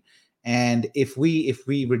game. And if we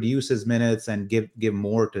reduce his minutes and give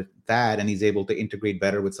more to Thad, and he's able to integrate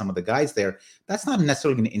better with some of the guys there, that's not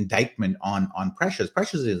necessarily an indictment on Precious.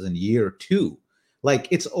 Precious is in year 2. Like,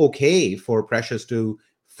 it's okay for Precious to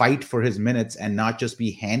fight for his minutes and not just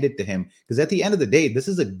be handed to him, because at the end of the day, this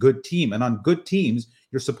is a good team, and on good teams,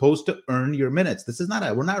 you're supposed to earn your minutes. This is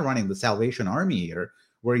we're not running the Salvation Army here,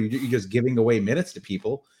 where you're just giving away minutes to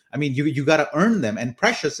people. I mean, you got to earn them. And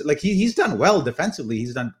Precious, like, he's done well defensively.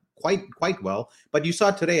 He's done quite well. But you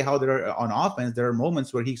saw today how on offense, there are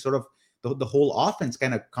moments where he sort of the whole offense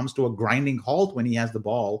kind of comes to a grinding halt when he has the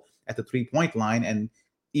ball at the 3-point line, and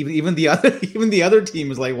even the other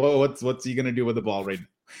team is like, whoa, what's he gonna do with the ball right now?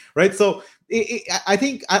 Right. So I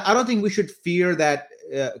don't think we should fear that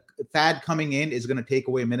Thad coming in is going to take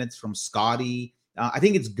away minutes from Scotty. I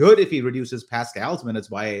think it's good if he reduces Pascal's minutes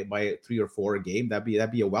by 3 or 4 a game.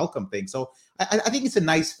 That'd be a welcome thing. So I think it's a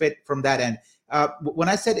nice fit from that end. When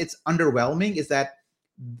I said it's underwhelming, is that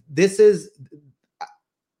this is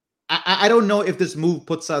I don't know if this move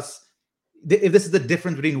puts us, if this is the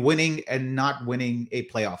difference between winning and not winning a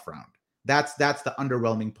playoff round. That's the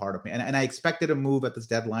underwhelming part of me. And I expected a move at this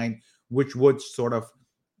deadline, which would sort of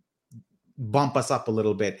bump us up a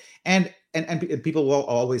little bit. And people will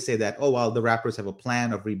always say that, oh, well, the Raptors have a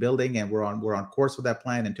plan of rebuilding, and we're on course with that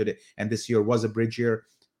plan. And this year was a bridge year.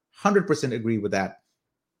 100% agree with that.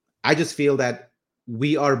 I just feel that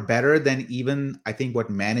we are better than even, I think,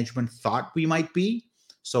 what management thought we might be.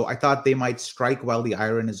 So I thought they might strike while the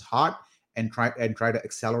iron is hot and try to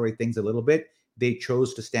accelerate things a little bit. They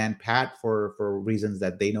chose to stand pat for reasons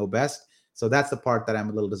that they know best. So that's the part that I'm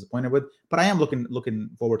a little disappointed with. But I am looking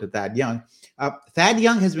forward to Thad Young. Thad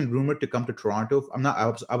Young has been rumored to come to Toronto.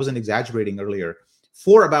 I wasn't exaggerating earlier,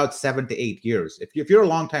 for about 7 to 8 years. If you're a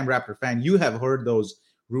longtime Raptor fan, you have heard those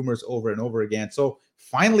rumors over and over again. So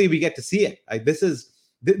finally, we get to see it. Like, this.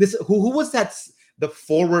 Who was that? The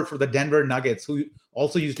forward for the Denver Nuggets, who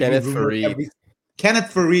also used to Kenneth be Faried.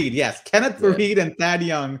 Kenneth Faried, yes. Kenneth Faried and Thad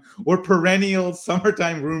Young were perennial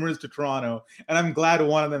summertime rumors to Toronto, and I'm glad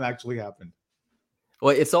one of them actually happened.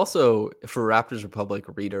 Well, it's also for Raptors Republic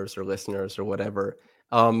readers or listeners or whatever.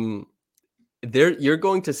 You're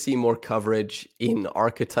going to see more coverage in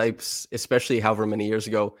archetypes, especially however many years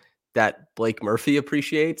ago, that Blake Murphy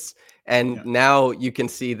appreciates. And now you can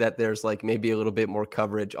see that there's like maybe a little bit more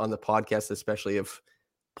coverage on the podcast, especially of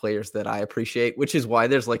players that I appreciate, which is why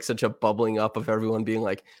there's like such a bubbling up of everyone being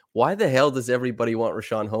like, why the hell does everybody want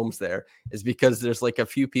Richaun Holmes there? Is because there's like a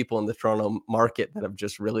few people in the Toronto market that have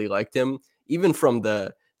just really liked him, even from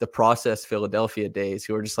the process Philadelphia days,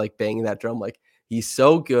 who are just like banging that drum. Like, he's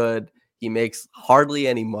so good. He makes hardly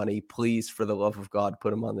any money. Please, for the love of God,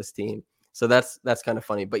 put him on this team. So that's kind of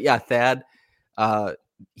funny. But yeah, Thad,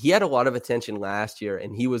 he had a lot of attention last year,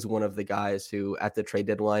 and he was one of the guys who at the trade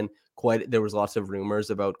deadline, there was lots of rumors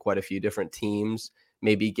about quite a few different teams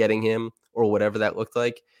maybe getting him or whatever that looked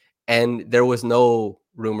like. And there was no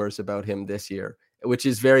rumors about him this year, which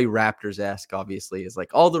is very Raptors-esque, obviously. Is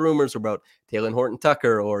like all the rumors are about Talen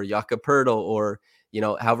Horton-Tucker or Jakob Poeltl or,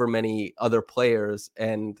 however many other players.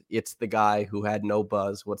 And it's the guy who had no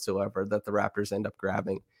buzz whatsoever that the Raptors end up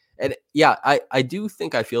grabbing. And yeah, I do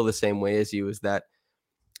think I feel the same way as you, is that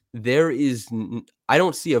I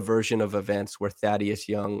don't see a version of events where Thaddeus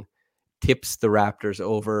Young tips the Raptors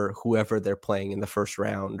over whoever they're playing in the first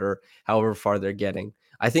round or however far they're getting.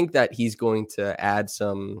 I think that he's going to add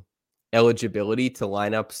some eligibility to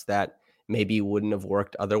lineups that maybe wouldn't have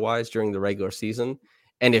worked otherwise during the regular season.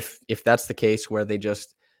 And if that's the case where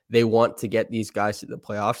they want to get these guys to the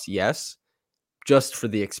playoffs, yes, just for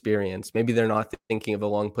the experience. Maybe they're not thinking of a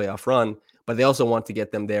long playoff run, but they also want to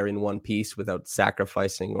get them there in one piece without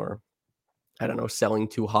sacrificing or, I don't know, selling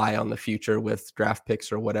too high on the future with draft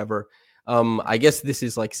picks or whatever. I guess this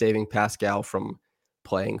is like saving Pascal from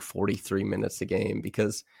playing 43 minutes a game,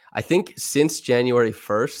 because I think since January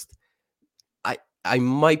 1st, I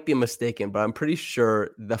might be mistaken, but I'm pretty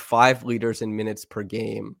sure the 5 leaders in minutes per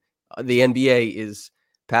game, the NBA, is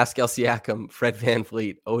Pascal Siakam, Fred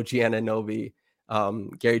VanVleet, OG Anunoby,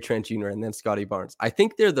 Gary Trent Jr., and then Scotty Barnes. I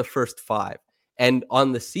think they're the first 5. And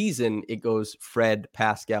on the season, it goes Fred,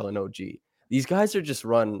 Pascal, and OG. These guys are just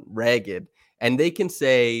run ragged, and they can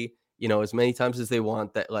say, as many times as they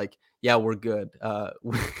want that, like, yeah, we're good.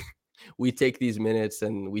 We take these minutes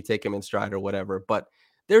and we take them in stride or whatever. But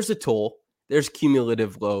there's a toll. There's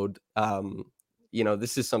cumulative load.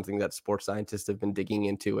 This is something that sports scientists have been digging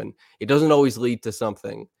into, and it doesn't always lead to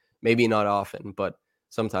something. Maybe not often, but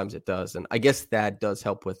sometimes it does. And I guess that does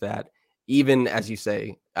help with that. Even as you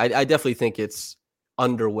say, I definitely think it's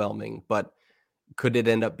underwhelming, but could it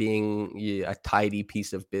end up being a tidy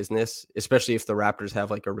piece of business, especially if the Raptors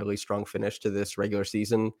have like a really strong finish to this regular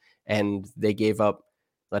season and they gave up,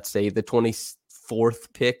 let's say, the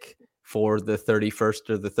 24th pick for the 31st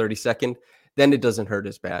or the 32nd, then it doesn't hurt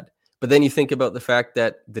as bad. But then you think about the fact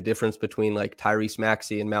that the difference between like Tyrese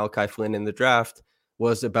Maxey and Malachi Flynn in the draft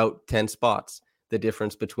was about 10 spots. The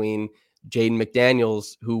difference between Jaden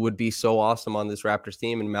McDaniels, who would be so awesome on this Raptors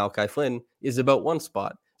team, and Malachi Flynn is about 1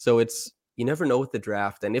 spot. So you never know with the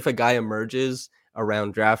draft. And if a guy emerges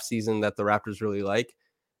around draft season that the Raptors really like,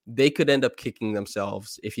 they could end up kicking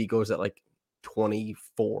themselves if he goes at like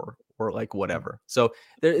 24 or like whatever. So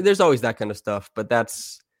there's always that kind of stuff, but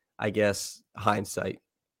that's, I guess, hindsight.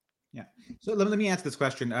 Yeah. So let me ask this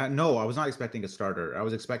question. No, I was not expecting a starter. I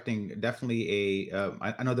was expecting definitely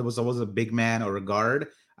I know there was always a big man or a guard.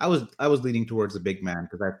 I was leaning towards a big man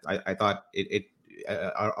because I thought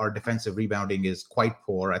our defensive rebounding is quite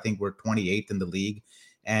poor. I think we're 28th in the league,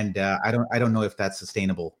 and I don't know if that's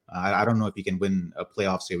sustainable. I don't know if you can win a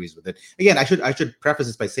playoff series with it. Again, I should preface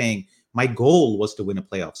this by saying my goal was to win a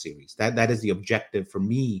playoff series. That is the objective for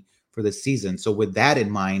me for this season. So with that in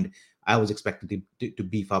mind, I was expecting to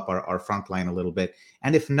beef up our front line a little bit.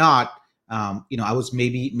 And if not, I was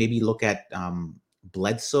maybe look at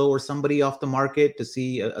Bledsoe or somebody off the market to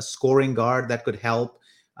see a scoring guard that could help.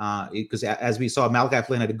 Because as we saw, Malachi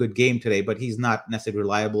Flynn had a good game today, but he's not necessarily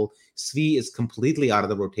reliable. Svi is completely out of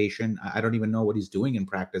the rotation. I don't even know what he's doing in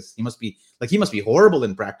practice. He must be horrible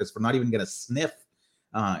in practice for not even going to sniff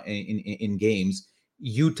in games.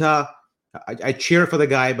 Utah, I cheer for the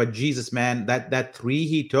guy, but Jesus, man, that 3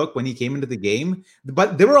 he took when he came into the game.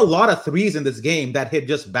 But there were a lot of 3s in this game that hit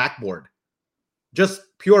just backboard, just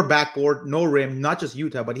pure backboard, no rim. Not just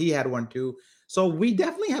Utah, but he had one too. So we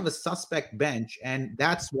definitely have a suspect bench, and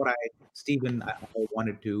that's what I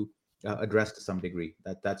wanted to address to some degree.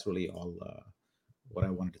 That's really all what I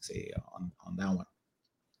wanted to say on that one.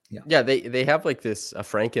 Yeah, they have like a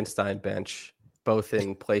Frankenstein bench, both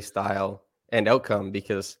in play style and outcome,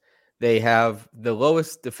 because they have the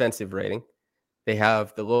lowest defensive rating. They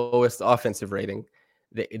have the lowest offensive rating.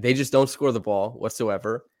 They just don't score the ball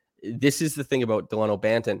whatsoever. This is the thing about Delano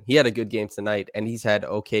Banton. He had a good game tonight, and he's had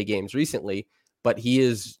okay games recently, but he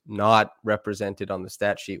is not represented on the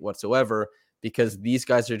stat sheet whatsoever, because these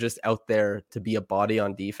guys are just out there to be a body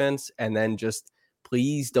on defense, and then just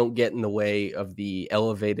please don't get in the way of the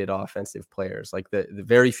elevated offensive players. Like the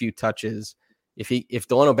very few touches. If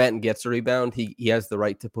Delano Banton gets a rebound, he has the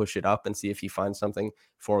right to push it up and see if he finds something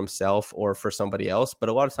for himself or for somebody else. But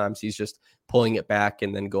a lot of times he's just pulling it back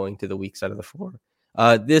and then going to the weak side of the floor.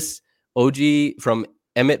 This OG from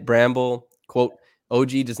Emmett Bramble, quote,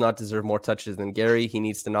 OG does not deserve more touches than Gary. He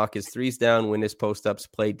needs to knock his threes down, win his post-ups,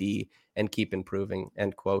 play D, and keep improving,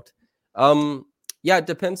 end quote. Yeah, it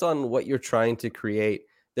depends on what you're trying to create.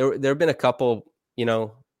 There have been a couple,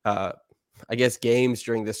 I guess, games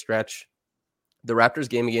during this stretch. The Raptors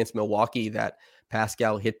game against Milwaukee that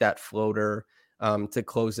Pascal hit that floater to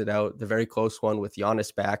close it out, the very close one with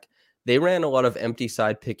Giannis back. They ran a lot of empty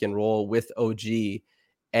side pick and roll with OG,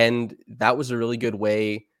 and that was a really good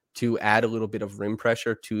way to add a little bit of rim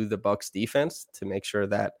pressure to the Bucks defense to make sure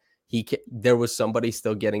that there was somebody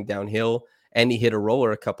still getting downhill, and he hit a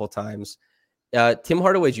roller a couple times. Tim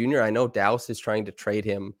Hardaway Jr., I know Dallas is trying to trade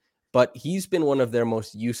him, but he's been one of their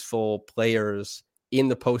most useful players in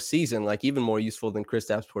the postseason, like even more useful than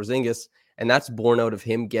Kristaps Porzingis. And that's born out of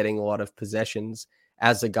him getting a lot of possessions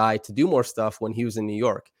as a guy to do more stuff when he was in New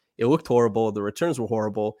York. It looked horrible. The returns were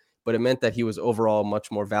horrible, but it meant that he was overall much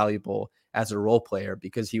more valuable as a role player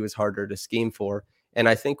because he was harder to scheme for. And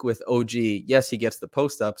I think with OG, yes, he gets the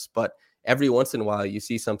post-ups, but every once in a while you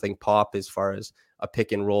see something pop as far as a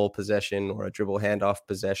pick and roll possession or a dribble handoff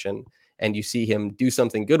possession, and you see him do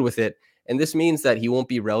something good with it. And this means that he won't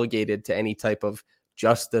be relegated to any type of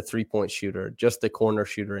just a 3-point shooter, just a corner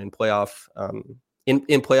shooter in playoff in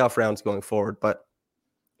playoff rounds going forward. But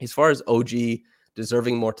as far as OG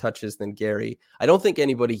deserving more touches than Gary, I don't think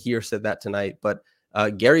anybody here said that tonight, but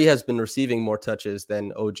Gary has been receiving more touches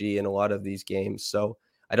than OG in a lot of these games. So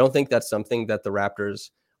I don't think that's something that the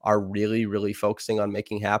Raptors are really, really focusing on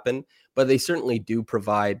making happen, but they certainly do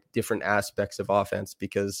provide different aspects of offense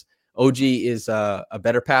because OG is a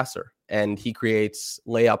better passer and he creates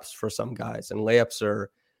layups for some guys, and layups are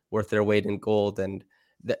worth their weight in gold. And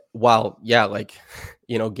while,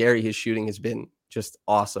 Gary, his shooting has been just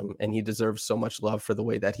awesome and he deserves so much love for the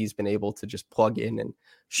way that he's been able to just plug in and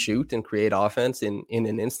shoot and create offense in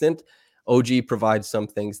an instant. OG provides some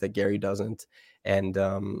things that Gary doesn't. And,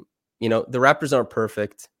 the Raptors aren't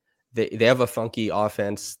perfect. They have a funky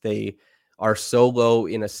offense. They are so low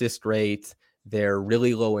in assist rate. They're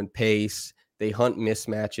really low in pace. They hunt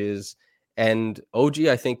mismatches. And OG,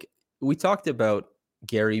 I think we talked about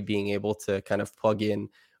Gary being able to kind of plug in.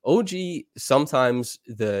 OG, sometimes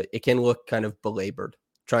it can look kind of belabored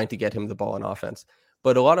trying to get him the ball in offense.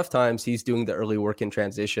 But a lot of times he's doing the early work in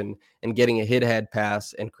transition and getting a hit-ahead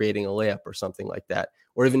pass and creating a layup or something like that,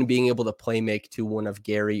 or even being able to play make to one of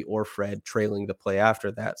Gary or Fred trailing the play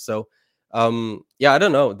after that. So, I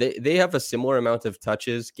don't know. They have a similar amount of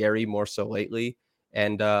touches, Gary more so lately,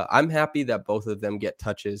 and I'm happy that both of them get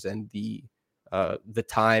touches and the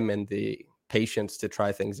time and the patience to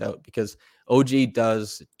try things out, because OG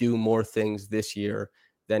does do more things this year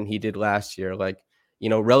than he did last year. Like,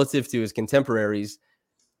 relative to his contemporaries,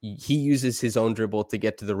 he uses his own dribble to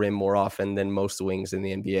get to the rim more often than most wings in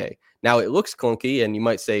the NBA. Now it looks clunky and you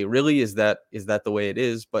might say, really, is that the way it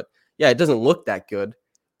is? But yeah, it doesn't look that good,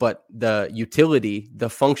 but the utility, the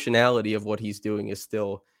functionality of what he's doing is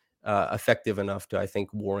still effective enough to, I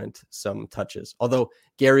think, warrant some touches. Although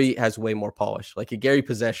Gary has way more polish. Like a Gary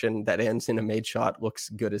possession that ends in a made shot looks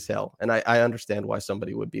good as hell. And I understand why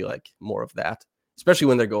somebody would be like more of that, especially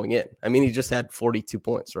when they're going in. I mean, he just had 42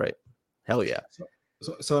 points, right? Hell yeah.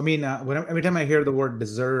 So I mean, every time I hear the word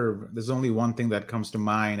deserve, there's only one thing that comes to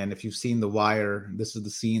mind. And if you've seen The Wire, this is the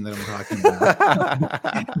scene that I'm talking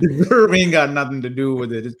about. Deserving got nothing to do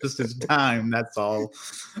with it. It's just his time. That's all.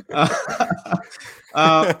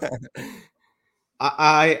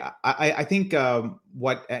 I think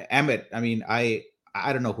what Emmett, I mean, I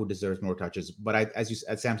don't know who deserves more touches, but as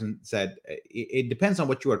Samson said, it depends on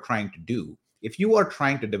what you are trying to do. If you are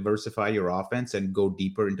trying to diversify your offense and go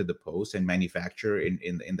deeper into the post and manufacture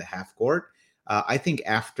in the half court, I think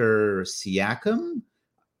after Siakam,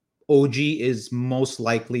 OG is most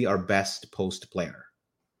likely our best post player.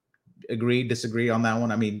 Agree, disagree on that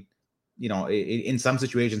one? I mean, in some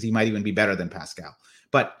situations, he might even be better than Pascal.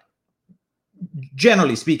 But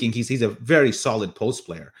generally speaking, he's a very solid post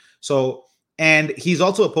player. So, and he's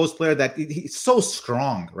also a post player that he's so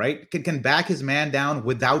strong, right? Can back his man down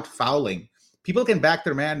without fouling. People can back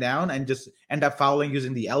their man down and just end up fouling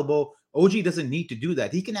using the elbow. OG doesn't need to do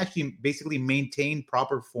that. He can actually basically maintain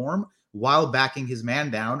proper form while backing his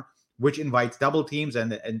man down, which invites double teams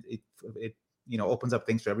and it opens up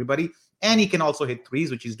things for everybody. And he can also hit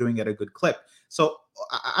threes, which he's doing at a good clip. So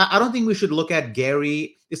I don't think we should look at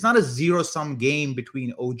Gary. It's not a zero-sum game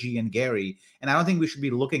between OG and Gary. And I don't think we should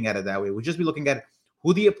be looking at it that way. We'll just be looking at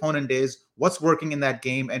who the opponent is, what's working in that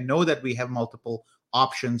game, and know that we have multiple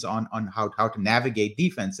options on how to navigate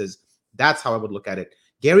defenses. That's how I would look at it.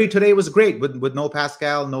 Gary today was great with no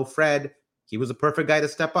Pascal, no Fred. He was a perfect guy to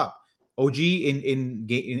step up. OG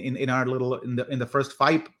in our little in the first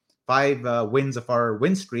five wins of our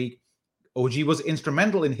win streak, OG was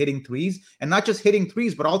instrumental in hitting threes, and not just hitting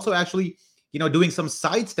threes, but also actually doing some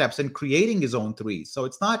side steps and creating his own threes. So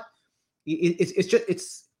it's not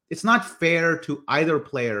it's not fair to either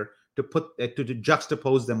player to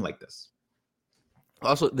juxtapose them like this.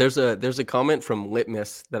 Also, there's a comment from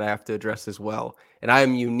Litmus that I have to address as well, and I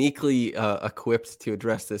am uniquely equipped to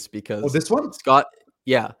address this because this one, Scott,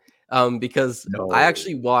 yeah, because I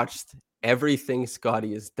actually watched everything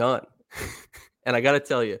Scotty has done, and I got to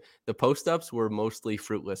tell you, the post ups were mostly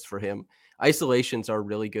fruitless for him. Isolations are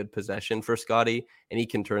really good possession for Scotty, and he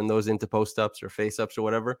can turn those into post ups or face ups or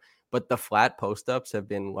whatever. But the flat post ups have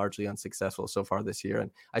been largely unsuccessful so far this year. And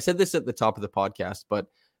I said this at the top of the podcast, but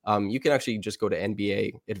you can actually just go to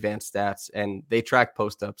NBA advanced stats and they track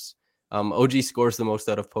post-ups. OG scores the most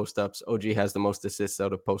out of post-ups. OG has the most assists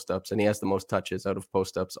out of post-ups, and he has the most touches out of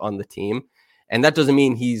post-ups on the team. And that doesn't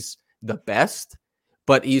mean he's the best,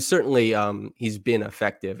 but he's certainly he's been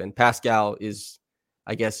effective. And Pascal is,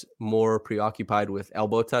 I guess, more preoccupied with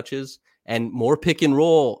elbow touches and more pick and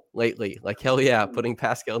roll lately. Like, hell yeah, putting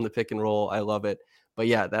Pascal in the pick and roll. I love it. But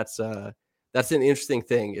yeah, that's an interesting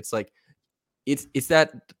thing. It's like, it's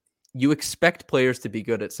that you expect players to be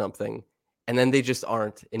good at something, and then they just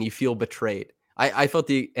aren't, and you feel betrayed. I felt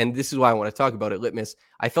and this is why I want to talk about it, Litmus.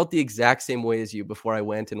 I felt the exact same way as you before I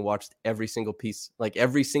went and watched every single piece, like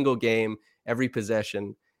every single game, every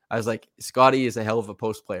possession. I was like, Scotty is a hell of a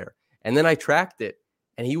post player. And then I tracked it,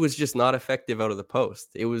 and he was just not effective out of the post.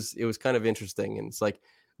 It was kind of interesting. And it's like,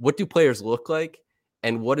 what do players look like,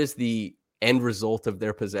 and what is the end result of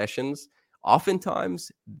their possessions?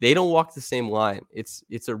 Oftentimes, they don't walk the same line.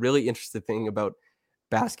 It's a really interesting thing about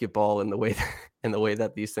basketball and the way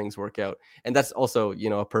that these things work out. And that's also,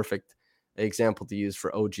 a perfect example to use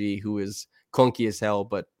for OG, who is clunky as hell,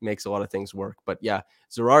 but makes a lot of things work. But yeah,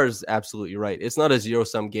 Zarar is absolutely right. It's not a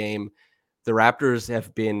zero-sum game. The Raptors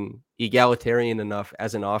have been egalitarian enough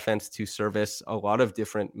as an offense to service a lot of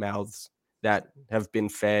different mouths that have been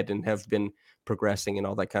fed and have been progressing and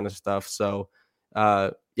all that kind of stuff. So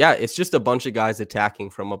yeah, it's just a bunch of guys attacking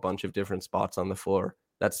from a bunch of different spots on the floor.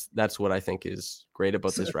 That's what I think is great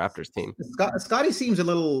about this Raptors team. Scotty seems a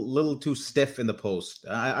little too stiff in the post.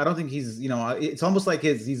 I don't think he's, it's almost like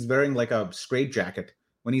he's wearing like a straitjacket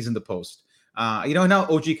when he's in the post. Now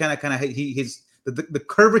OG the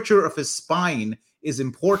curvature of his spine is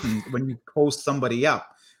important when you post somebody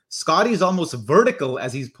up. Scotty's almost vertical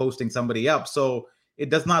as he's posting somebody up, so it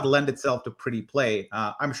does not lend itself to pretty play.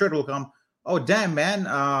 I'm sure it will come. Oh, damn, man.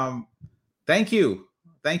 Thank you,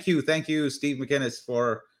 Steve McInnes,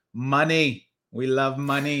 for money. We love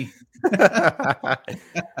money.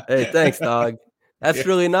 Hey, thanks, dog. That's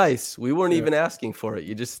really nice. We weren't even asking for it.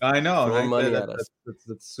 You just I know throw money at us.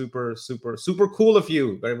 It's super, super, super cool of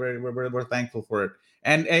you. We're thankful for it,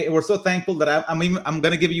 and we're so thankful that I'm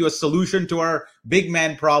going to give you a solution to our big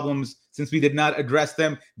man problems, since we did not address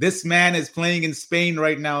them. This man is playing in Spain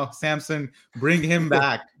right now. Samson, bring him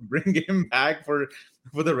back. Bring him back for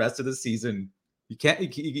the rest of the season. You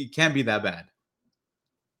can't be that bad.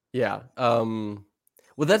 Yeah. Well,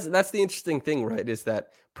 that's the interesting thing, right? Is that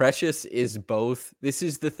Precious is both. This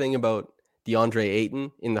is the thing about DeAndre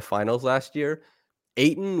Ayton in the finals last year.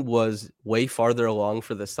 Ayton was way farther along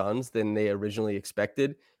for the Suns than they originally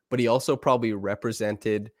expected, but he also probably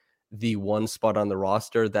represented the one spot on the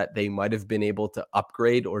roster that they might have been able to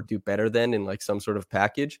upgrade or do better than in like some sort of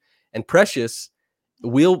package. And Precious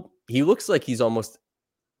he looks like he's almost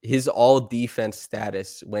his all defense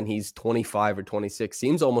status when he's 25 or 26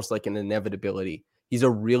 seems almost like an inevitability. He's a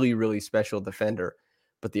really, really special defender,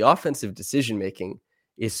 but the offensive decision-making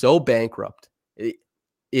is so bankrupt. It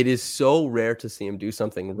is so rare to see him do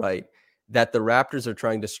something right that the Raptors are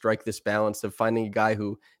trying to strike this balance of finding a guy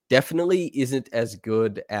who definitely isn't as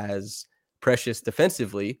good as Precious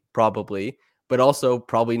defensively, probably, but also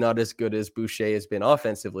probably not as good as Boucher has been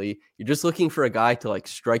offensively. You're just looking for a guy to like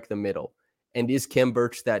strike the middle. And is Khem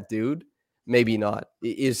Birch that dude? Maybe not.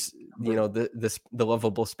 Is, the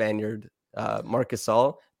lovable Spaniard Marc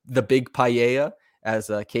Gasol, the big paella, as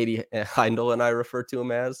Katie Heindel and I refer to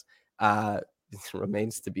him as,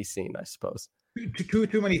 remains to be seen, I suppose.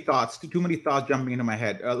 Too many thoughts. Too many thoughts jumping into my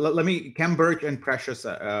head. Let me Khem Birch and Precious.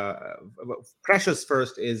 Precious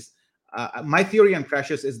first is my theory on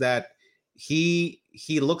Precious is that he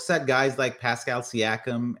looks at guys like Pascal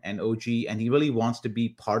Siakam and OG, and he really wants to be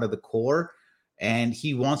part of the core, and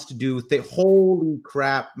he wants to do holy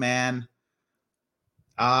crap, man.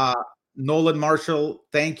 Nolan Marshall,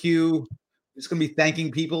 thank you. I'm just gonna be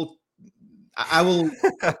thanking people. I will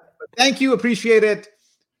thank you, appreciate it.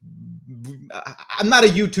 I'm not a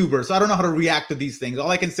YouTuber, so I don't know how to react to these things.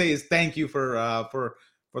 All I can say is thank you for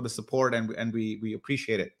the support, and we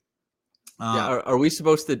appreciate it. Are we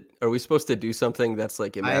supposed to do something that's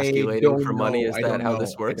like emasculating for money? Is that how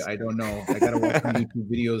this works? I don't know. I gotta watch some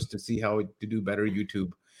YouTube videos to see how to do better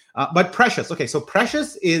YouTube. But Precious, okay, so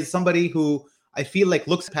Precious is somebody who I feel like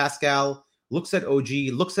looks at Pascal, looks at OG,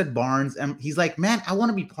 looks at Barnes, and he's like, man, I want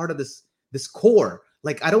to be part of this core.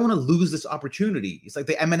 Like, I don't want to lose this opportunity. It's like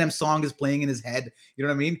the Eminem song is playing in his head. You know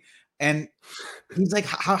what I mean? And he's like,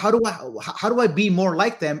 how do I be more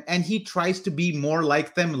like them? And he tries to be more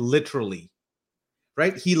like them literally,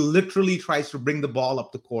 right? He literally tries to bring the ball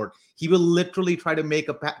up the court. He will literally try to make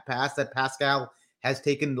a pass that Pascal has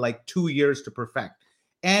taken like 2 years to perfect.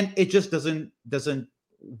 And it just doesn't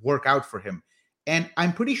work out for him. And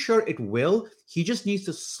I'm pretty sure it will. He just needs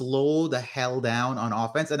to slow the hell down on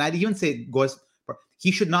offense. And I'd even say he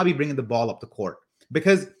should not be bringing the ball up the court,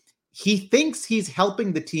 because he thinks he's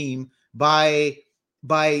helping the team by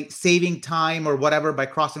saving time or whatever, by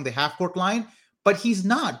crossing the half court line. But he's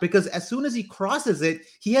not, because as soon as he crosses it,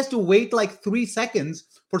 he has to wait like 3 seconds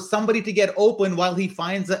for somebody to get open while he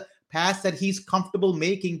finds a pass that he's comfortable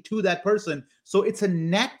making to that person. So it's a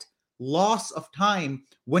net loss of time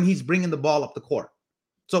when he's bringing the ball up the court.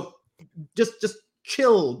 So just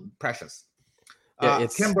chill, Precious.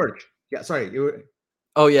 It's Khem Birch. Yeah, sorry.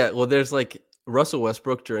 Oh yeah, well, there's like Russell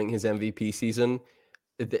Westbrook during his MVP season.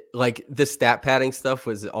 Like the stat padding stuff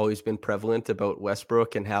was always been prevalent about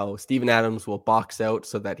Westbrook and how Steven Adams will box out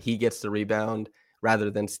so that he gets the rebound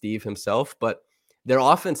rather than Steve himself. But their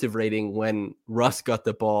offensive rating when Russ got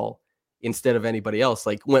the ball instead of anybody else,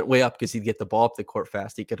 like went way up because he'd get the ball up the court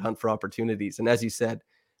fast. He could hunt for opportunities. And as you said,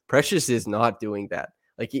 Precious is not doing that.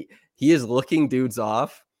 Like he is looking dudes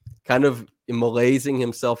off, kind of malaising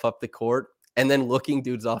himself up the court and then looking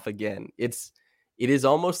dudes off again. It is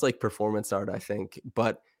almost like performance art, I think.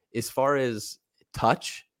 But as far as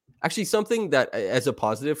touch, actually something that as a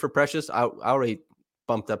positive for Precious, I already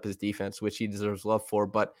bumped up his defense, which he deserves love for,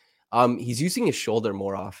 but he's using his shoulder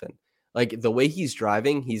more often. Like the way he's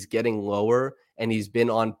driving, he's getting lower and he's been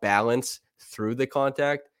on balance through the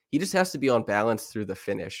contact. He just has to be on balance through the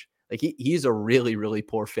finish. Like he's a really, really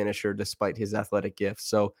poor finisher despite his athletic gifts.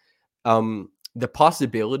 So the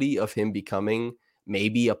possibility of him becoming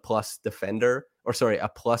maybe a plus defender, or sorry, a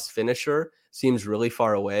plus finisher seems really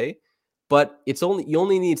far away, but you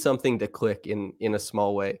only need something to click in a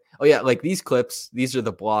small way. Oh yeah. Like these clips, these are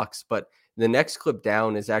the blocks, but the next clip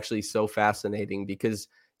down is actually so fascinating because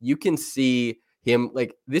you can see him,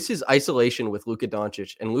 like this is isolation with Luka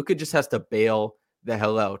Doncic and Luka just has to bail the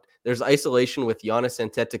hell out. There's isolation with Giannis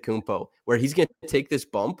Antetokounmpo where he's going to take this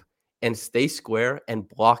bump and stay square and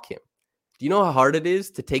block him. Do you know how hard it is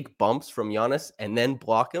to take bumps from Giannis and then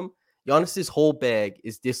block him? Giannis's whole bag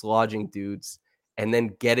is dislodging dudes and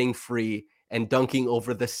then getting free and dunking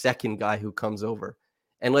over the second guy who comes over.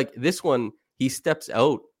 And like this one, he steps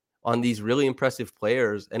out on these really impressive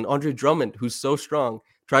players. And Andre Drummond, who's so strong,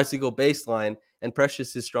 tries to go baseline, and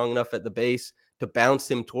Precious is strong enough at the base to bounce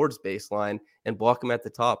him towards baseline and block him at the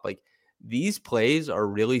top. Like these plays are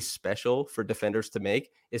really special for defenders to make,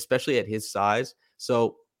 especially at his size.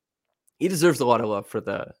 So he deserves a lot of love for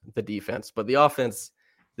the defense, but the offense,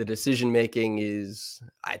 the decision-making is,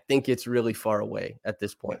 I think it's really far away at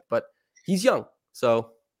this point, but he's young.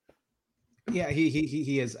 So yeah,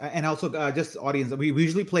 he is. And also just audience, we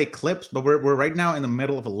usually play clips, but we're right now in the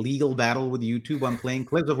middle of a legal battle with YouTube on playing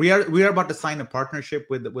clips. But we are about to sign a partnership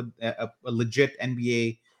with a legit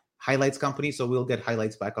NBA highlights company. So we'll get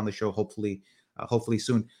highlights back on the show, hopefully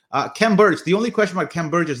soon. Khem Birch, the only question about Khem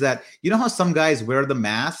Birch is that, you know how some guys wear the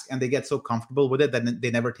mask and they get so comfortable with it that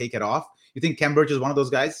they never take it off? You think Khem Birch is one of those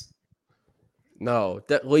guys? No.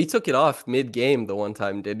 Well, he took it off mid-game the one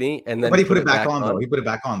time, didn't he? And then but he put it back on, though. He put it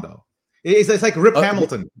back on, though. It's like Rip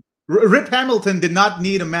Hamilton. Rip Hamilton did not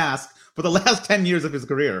need a mask for the last 10 years of his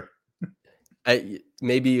career.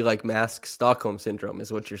 Maybe like mask Stockholm syndrome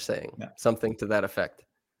is what you're saying. Yeah. Something to that effect.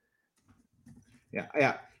 Yeah.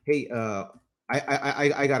 Hey,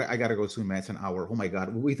 I gotta go soon, man. It's an hour. Oh my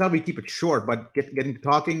God. We thought we'd keep it short, but getting to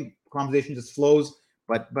talking, conversation just flows.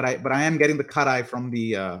 But I am getting the cut eye from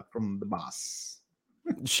the boss.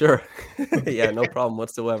 Sure. Yeah, no problem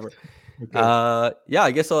whatsoever. Okay. Yeah,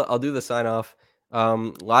 I guess I'll do the sign off.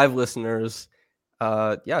 Live listeners,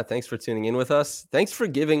 thanks for tuning in with us. Thanks for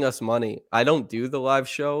giving us money. I don't do the live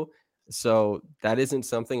show, so that isn't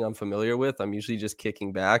something I'm familiar with. I'm usually just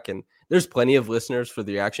kicking back, and there's plenty of listeners for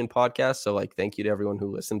the Reaction podcast. So like, thank you to everyone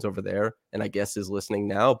who listens over there, and I guess is listening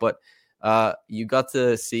now. But you got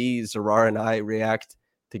to see Zarar and I react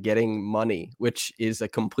to getting money, which is a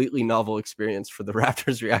completely novel experience for the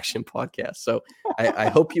Raptors Reaction podcast. So I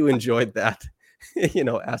hope you enjoyed that,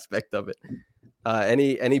 aspect of it.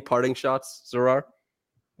 Any parting shots, Zarar?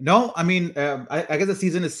 No, I mean, I guess the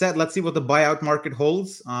season is set. Let's see what the buyout market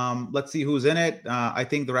holds. Let's see who's in it. I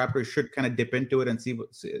think the Raptors should kind of dip into it and see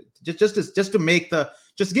just to make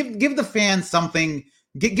give the fans something.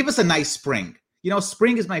 Give us a nice spring.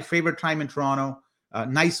 Spring is my favorite time in Toronto.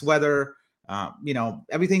 Nice weather.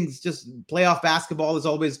 Everything's just playoff basketball is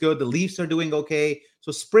always good. The Leafs are doing okay.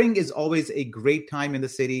 So spring is always a great time in the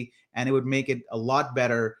city, and it would make it a lot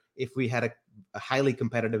better if we had a highly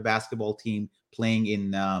competitive basketball team playing in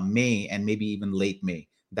May and maybe even late May.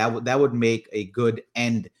 That would make a good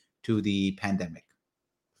end to the pandemic.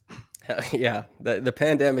 Yeah, the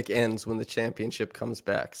pandemic ends when the championship comes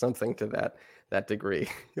back, something to that degree,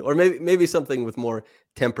 or maybe something with more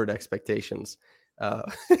tempered expectations.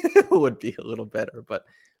 Would be a little better, but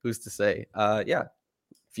who's to say?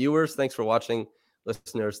 Viewers, thanks for watching.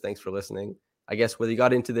 Listeners, thanks for listening. I guess whether you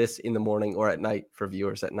got into this in the morning or at night, for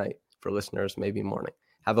viewers at night, for listeners maybe morning.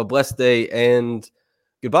 Have a blessed day and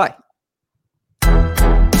goodbye.